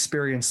didn't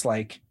experience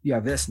like, yeah,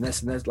 this and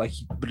this and this, like,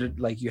 but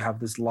like you have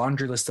this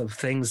laundry list of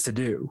things to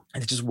do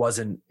and it just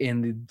wasn't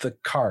in the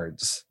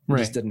cards. It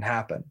just didn't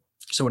happen.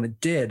 So when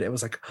it did, it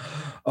was like,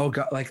 oh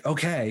God, like,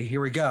 okay, here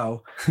we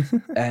go.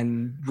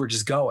 And we're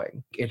just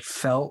going. It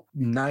felt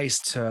nice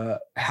to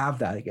have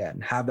that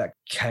again, have that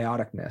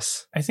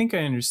chaoticness. I think I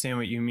understand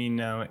what you mean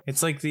now.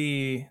 It's like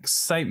the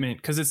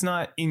excitement, because it's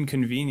not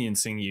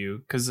inconveniencing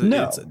you, because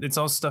it's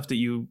all stuff that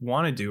you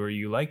want to do or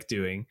you like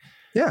doing.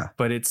 Yeah.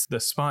 But it's the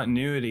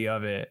spontaneity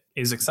of it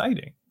is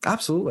exciting.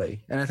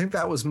 Absolutely. And I think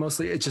that was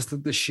mostly it's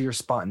just the sheer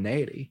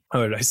spontaneity.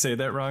 Oh, did I say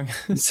that wrong?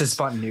 It says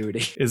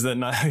spontaneity. Is that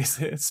not how you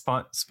say it?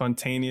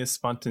 Spontaneous,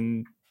 wait,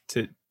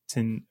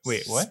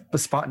 what? The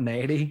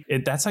spontaneity?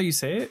 That's how you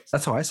say it?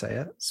 That's how I say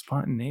it.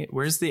 Spontaneous.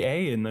 Where's the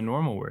A in the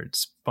normal word?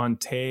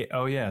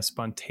 Oh, yeah.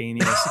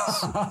 Spontaneous.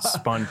 Like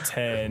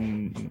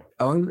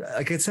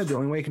I said, the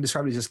only way I can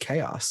describe it is just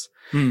chaos.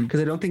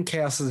 Because I don't think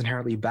chaos is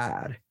inherently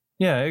bad.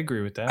 Yeah, I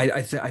agree with that.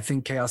 I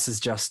think chaos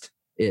is.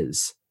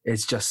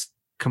 It's just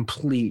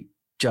complete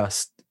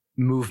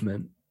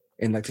movement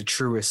in like the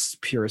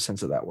truest, purest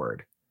sense of that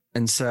word.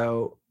 And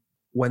so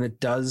when it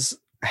does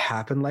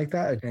happen like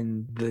that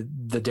and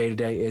the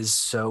day-to-day is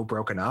so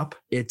broken up,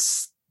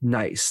 it's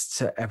nice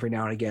to every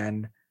now and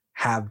again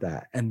have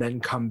that and then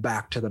come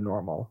back to the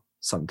normal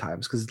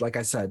sometimes. Because like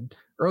I said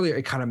earlier,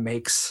 it kind of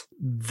makes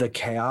the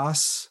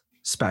chaos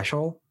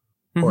special,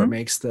 or it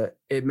makes the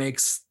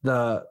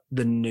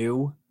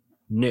new.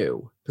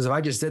 Because if I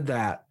just did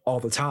that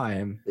all the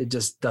time, it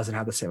just doesn't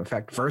have the same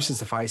effect.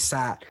 Versus if I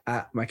sat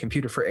at my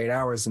computer for 8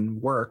 hours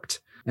and worked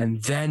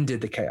and then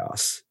did the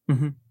chaos,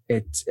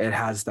 it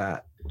has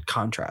that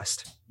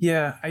contrast.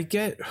 Yeah, I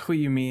get what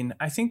you mean.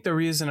 I think the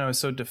reason I was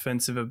so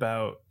defensive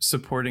about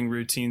supporting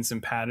routines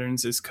and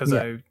patterns is because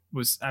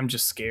I'm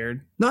just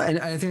scared. No, and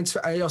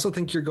I also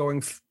think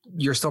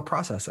you're still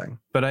processing.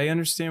 But I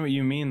understand what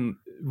you mean.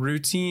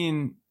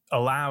 Routine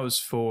allows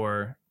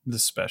for the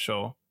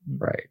special.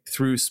 Right.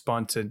 Through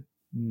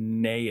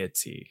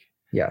spontaneity.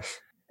 Yes.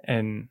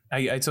 And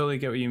I totally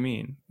get what you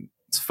mean.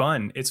 It's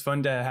fun. It's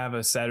fun to have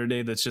a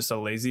Saturday that's just a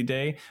lazy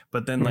day,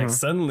 but then like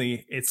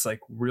suddenly it's like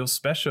real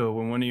special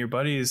when one of your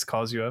buddies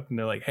calls you up and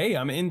they're like, hey,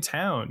 I'm in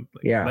town.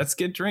 Like, let's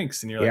get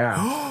drinks. And you're like,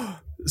 oh,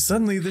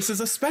 suddenly this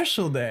is a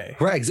special day.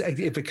 Right.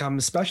 It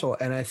becomes special.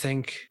 And I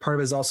think part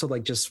of it is also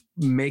like just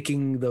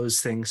making those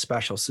things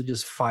special. So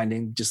just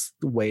finding just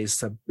ways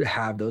to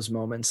have those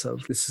moments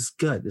of this is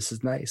good. This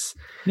is nice.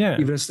 Yeah.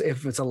 Even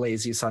if it's a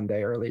lazy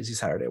Sunday or a lazy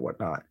Saturday,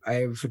 whatnot. I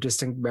have a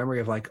distinct memory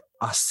of like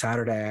a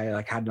Saturday, I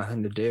like had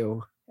nothing to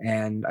do.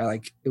 And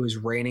it was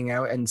raining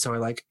out. And so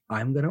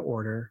I'm going to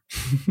order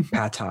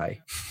pad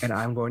thai and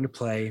I'm going to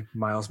play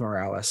Miles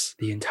Morales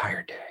the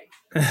entire day.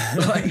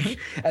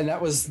 And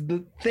that was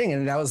the thing.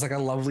 And that was like a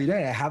lovely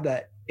day. I have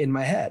that in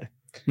my head.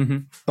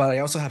 But I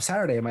also have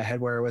Saturday in my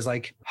head where it was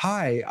like,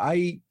 hi,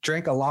 I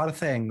drank a lot of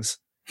things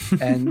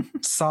and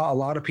saw a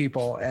lot of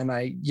people. And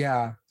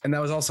and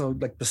that was also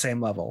like the same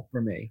level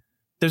for me.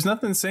 There's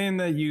nothing saying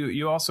that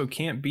you also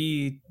can't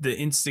be the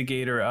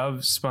instigator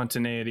of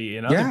spontaneity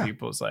in other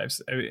people's lives.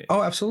 I mean,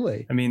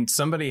 absolutely. I mean,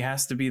 somebody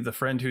has to be the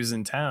friend who's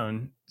in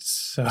town.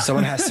 So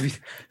someone has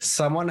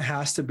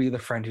to be the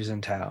friend who's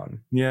in town.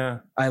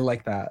 Yeah. I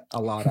like that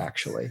a lot,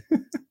 actually.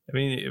 I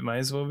mean, it might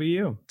as well be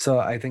you. So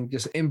I think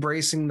just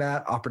embracing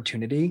that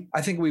opportunity.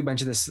 I think we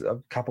mentioned this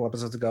a couple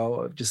episodes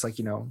ago, just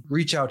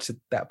reach out to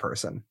that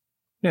person.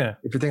 Yeah.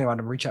 If you're thinking about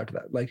them, reach out to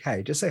that. Like,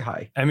 hey, just say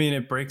hi. I mean,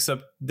 it breaks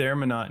up their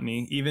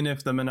monotony. Even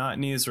if the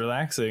monotony is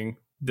relaxing,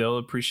 they'll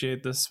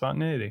appreciate the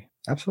spontaneity.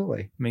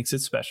 Absolutely. Makes it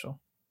special.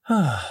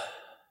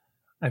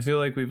 I feel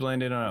like we've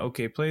landed on an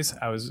okay place.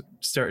 I was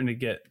starting to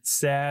get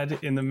sad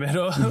in the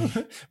middle.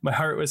 My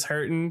heart was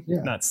hurting.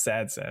 Yeah. Not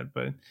sad,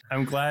 but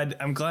I'm glad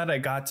I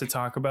got to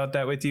talk about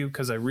that with you,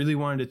 because I really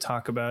wanted to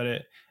talk about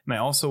it. And I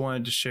also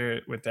wanted to share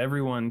it with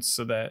everyone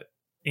so that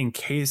in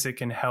case it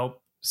can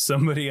help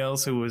somebody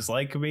else who was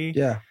like me.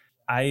 Yeah.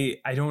 I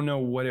don't know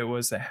what it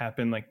was that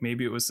happened. Like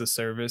maybe it was the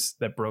service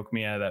that broke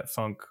me out of that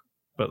funk,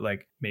 but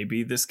like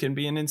maybe this can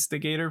be an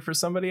instigator for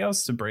somebody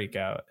else to break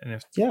out. And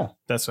if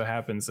that's what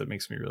happens, that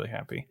makes me really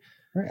happy.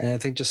 Right. And I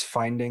think just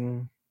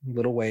finding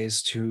little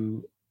ways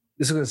to,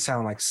 this is going to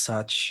sound like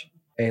such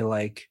a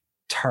like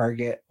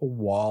Target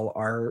wall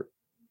art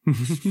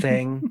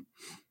thing.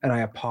 And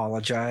I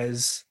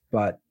apologize,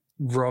 but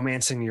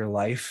romancing your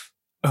life.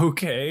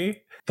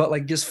 Okay. But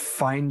like just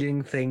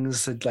finding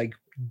things that like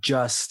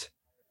just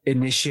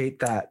initiate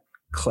that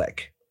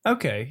click.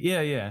 Okay.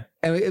 Yeah.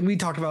 And we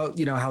talked about,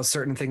 you know, how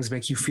certain things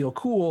make you feel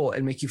cool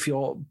and make you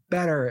feel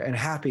better and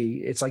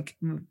happy. It's like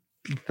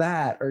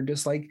that, or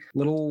just like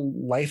little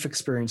life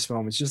experience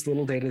moments, just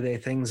little day-to-day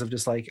things of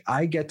just like,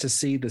 I get to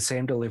see the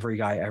same delivery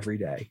guy every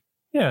day.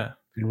 Yeah.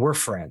 And we're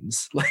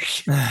friends. Like,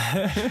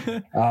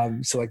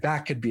 so like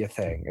that could be a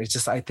thing. It's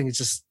just, I think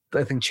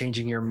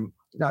changing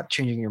not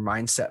changing your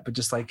mindset, but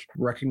just like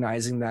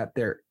recognizing that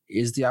there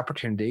is the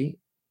opportunity,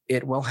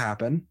 it will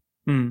happen.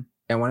 And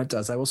when it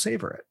does, I will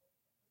savor it.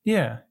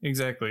 Yeah,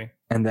 exactly.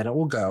 And then it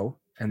will go,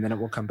 and then it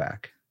will come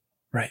back.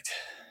 Right.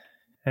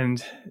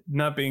 And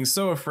not being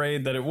so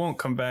afraid that it won't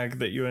come back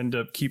that you end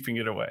up keeping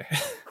it away.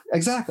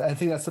 Exactly. I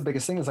think that's the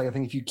biggest thing, is like, I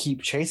think if you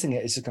keep chasing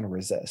it, it's just going to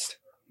resist.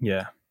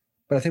 Yeah.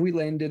 But I think we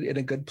landed in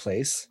a good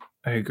place.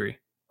 I agree.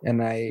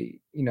 And I,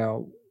 you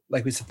know,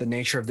 like we said, the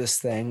nature of this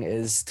thing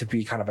is to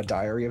be kind of a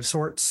diary of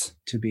sorts,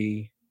 to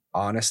be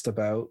honest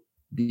about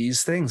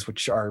these things,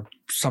 which are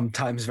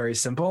sometimes very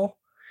simple.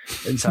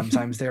 And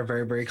sometimes they're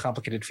very, very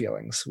complicated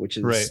feelings, which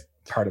is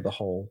part of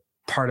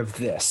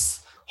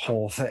this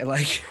whole thing.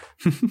 Like,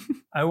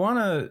 I want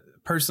to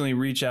personally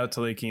reach out to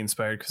Lakey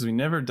Inspired, because we've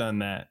never done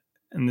that.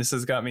 And this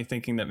has got me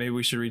thinking that maybe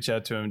we should reach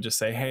out to him and just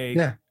say,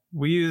 hey,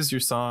 we used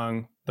your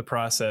song, The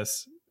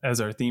Process,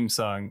 as our theme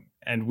song.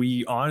 And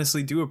we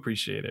honestly do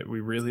appreciate it. We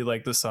really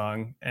like the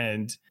song,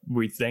 and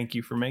we thank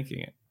you for making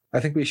it. I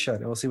think we should.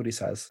 And we'll see what he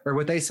says, or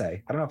what they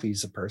say. I don't know if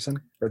he's a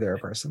person or they're a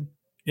person.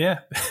 Yeah,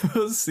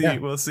 we'll see. Yeah.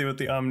 We'll see what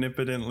the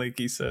omnipotent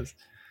Lakey says.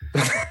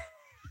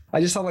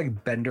 I just saw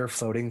like Bender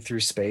floating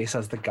through space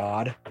as the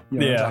god. You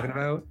know what I'm talking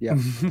about? Yeah.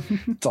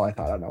 That's all I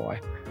thought. I don't know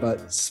why.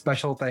 But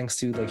special thanks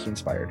to Lakey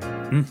Inspired.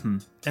 Mm-hmm.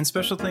 And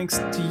special thanks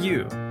to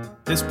you.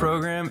 This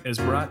program is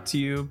brought to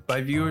you by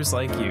viewers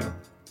like you.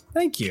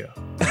 Thank you.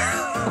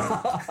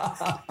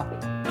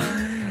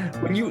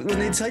 When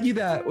they tell you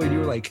that when you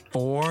were like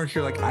 4,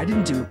 you're like, I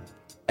didn't do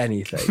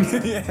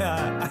anything.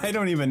 Yeah, I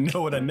don't even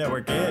know what a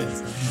network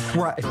is.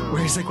 Right.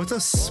 Where he's like, what's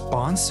a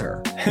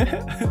sponsor?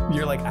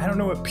 You're like, I don't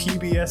know what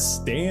PBS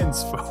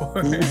stands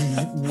for.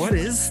 What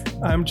is?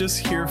 I'm just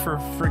here for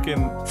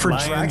Dragon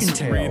lions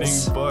Tales.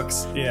 reading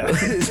books. Yeah.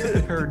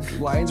 Her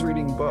lions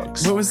reading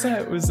books. What was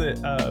that? Was it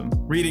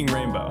Reading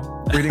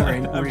Rainbow?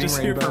 I'm just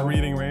here for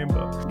Reading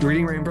Rainbow.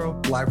 Reading Rainbow,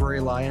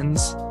 Library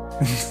Lions,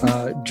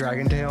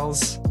 Dragon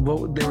Tales.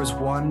 Well, there was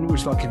one which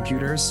was about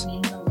computers.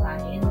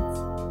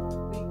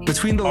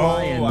 Between the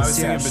Lions. Oh, I was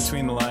thinking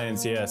Between the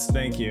Lions. Yes,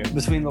 thank you.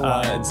 Between the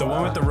Lions. The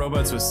one with the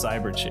robots was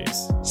Cyber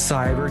Chase.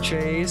 Cyber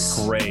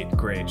Chase.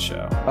 Great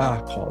show.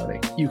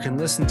 Quality. You can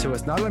listen to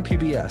us not on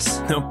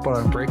PBS, Nope. but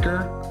on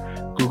Breaker,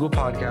 Google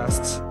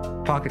Podcasts,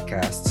 Pocket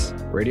Casts,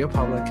 Radio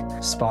Public,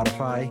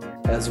 Spotify,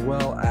 as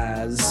well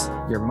as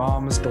your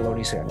mom's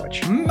bologna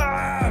sandwich.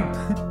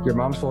 Mom! Your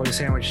mom's bologna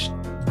sandwich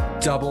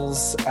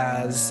doubles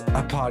as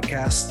a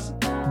podcast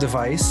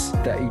device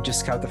that you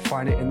just have to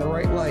find it in the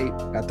right light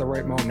at the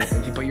right moment.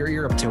 If you put your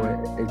ear up to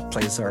it, it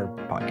plays our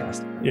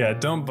podcast. Yeah,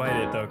 don't bite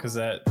it though, because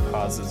that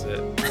pauses it.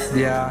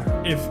 Yeah.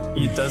 If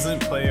it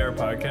doesn't play our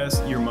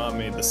podcast, your mom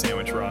made the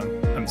sandwich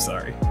wrong. I'm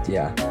sorry.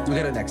 Yeah. We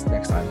got it next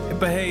time.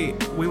 But hey,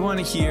 we want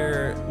to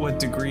hear what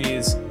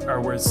degrees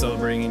are worth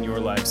celebrating in your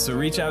life. So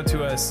reach out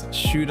to us,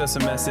 shoot us a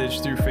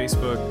message through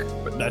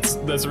Facebook. But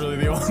that's really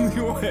the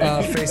only way.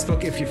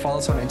 Facebook, if you follow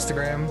us on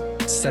Instagram,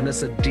 send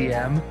us a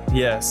DM.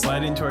 Yeah,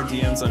 slide into our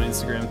DMs on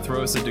Instagram,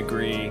 throw us a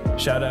degree.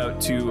 Shout out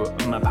to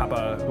my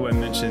papa, who I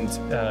mentioned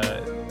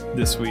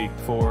this week,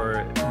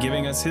 for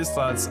giving us his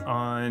thoughts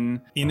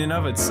on In and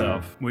of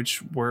Itself,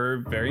 which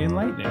were very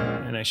enlightening,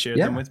 and I shared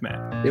them with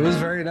Matt. It was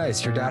very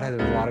nice. Your dad had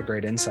a lot of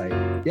great insight.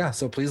 Yeah,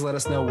 so please let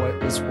us know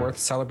what is worth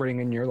celebrating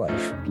in your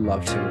life.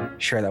 Love to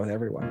share that with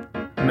everyone.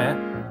 Matt,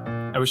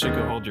 I wish I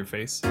could hold your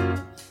face.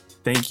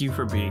 Thank you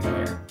for being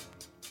here.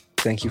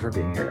 Thank you for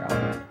being here,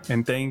 Alan.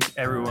 And thank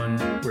everyone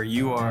where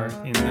you are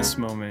in this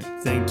moment.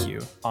 Thank you,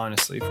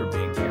 honestly, for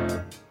being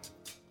here.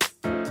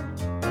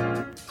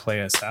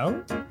 Play us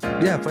out?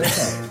 Yeah, play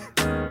us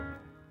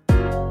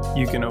out.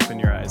 You can open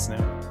your eyes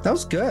now. That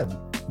was good.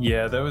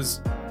 Yeah, that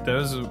was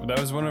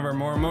one of our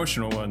more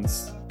emotional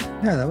ones.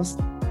 Yeah, that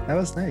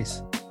was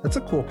nice. That's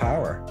a cool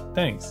power.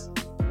 Thanks.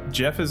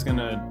 Jeff is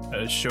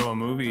gonna show a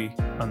movie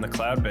on the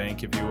Cloud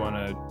Bank if you want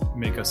to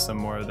make us some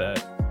more of that.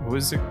 What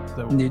was it?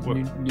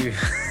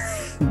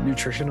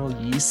 Nutritional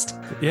yeast.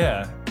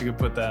 Yeah, you could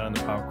put that on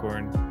the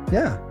popcorn.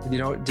 Yeah. Do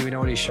we know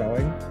what he's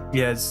showing?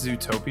 Yeah, it's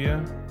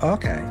Zootopia.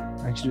 Okay.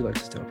 I actually do like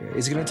Zootopia.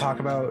 Is he going to talk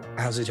about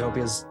how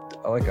Zootopia is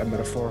like a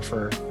metaphor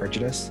for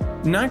prejudice?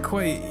 Not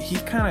quite. He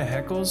kind of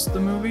heckles the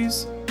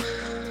movies.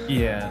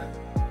 Yeah.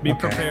 Be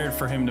prepared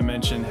for him to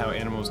mention how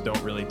animals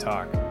don't really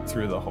talk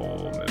through the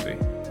whole movie.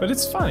 But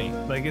it's funny.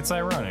 Like, it's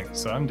ironic,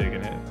 so I'm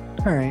digging it.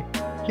 All right.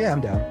 Yeah, I'm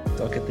down.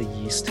 I'll get the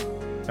yeast.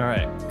 All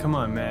right. Come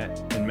on,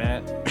 Matt. And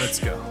Matt, let's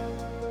go.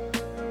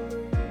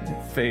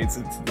 It fades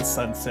into the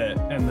sunset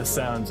and the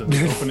sounds of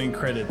the opening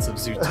credits of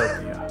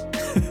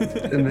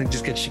Zootopia. And then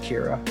just get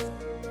Shakira.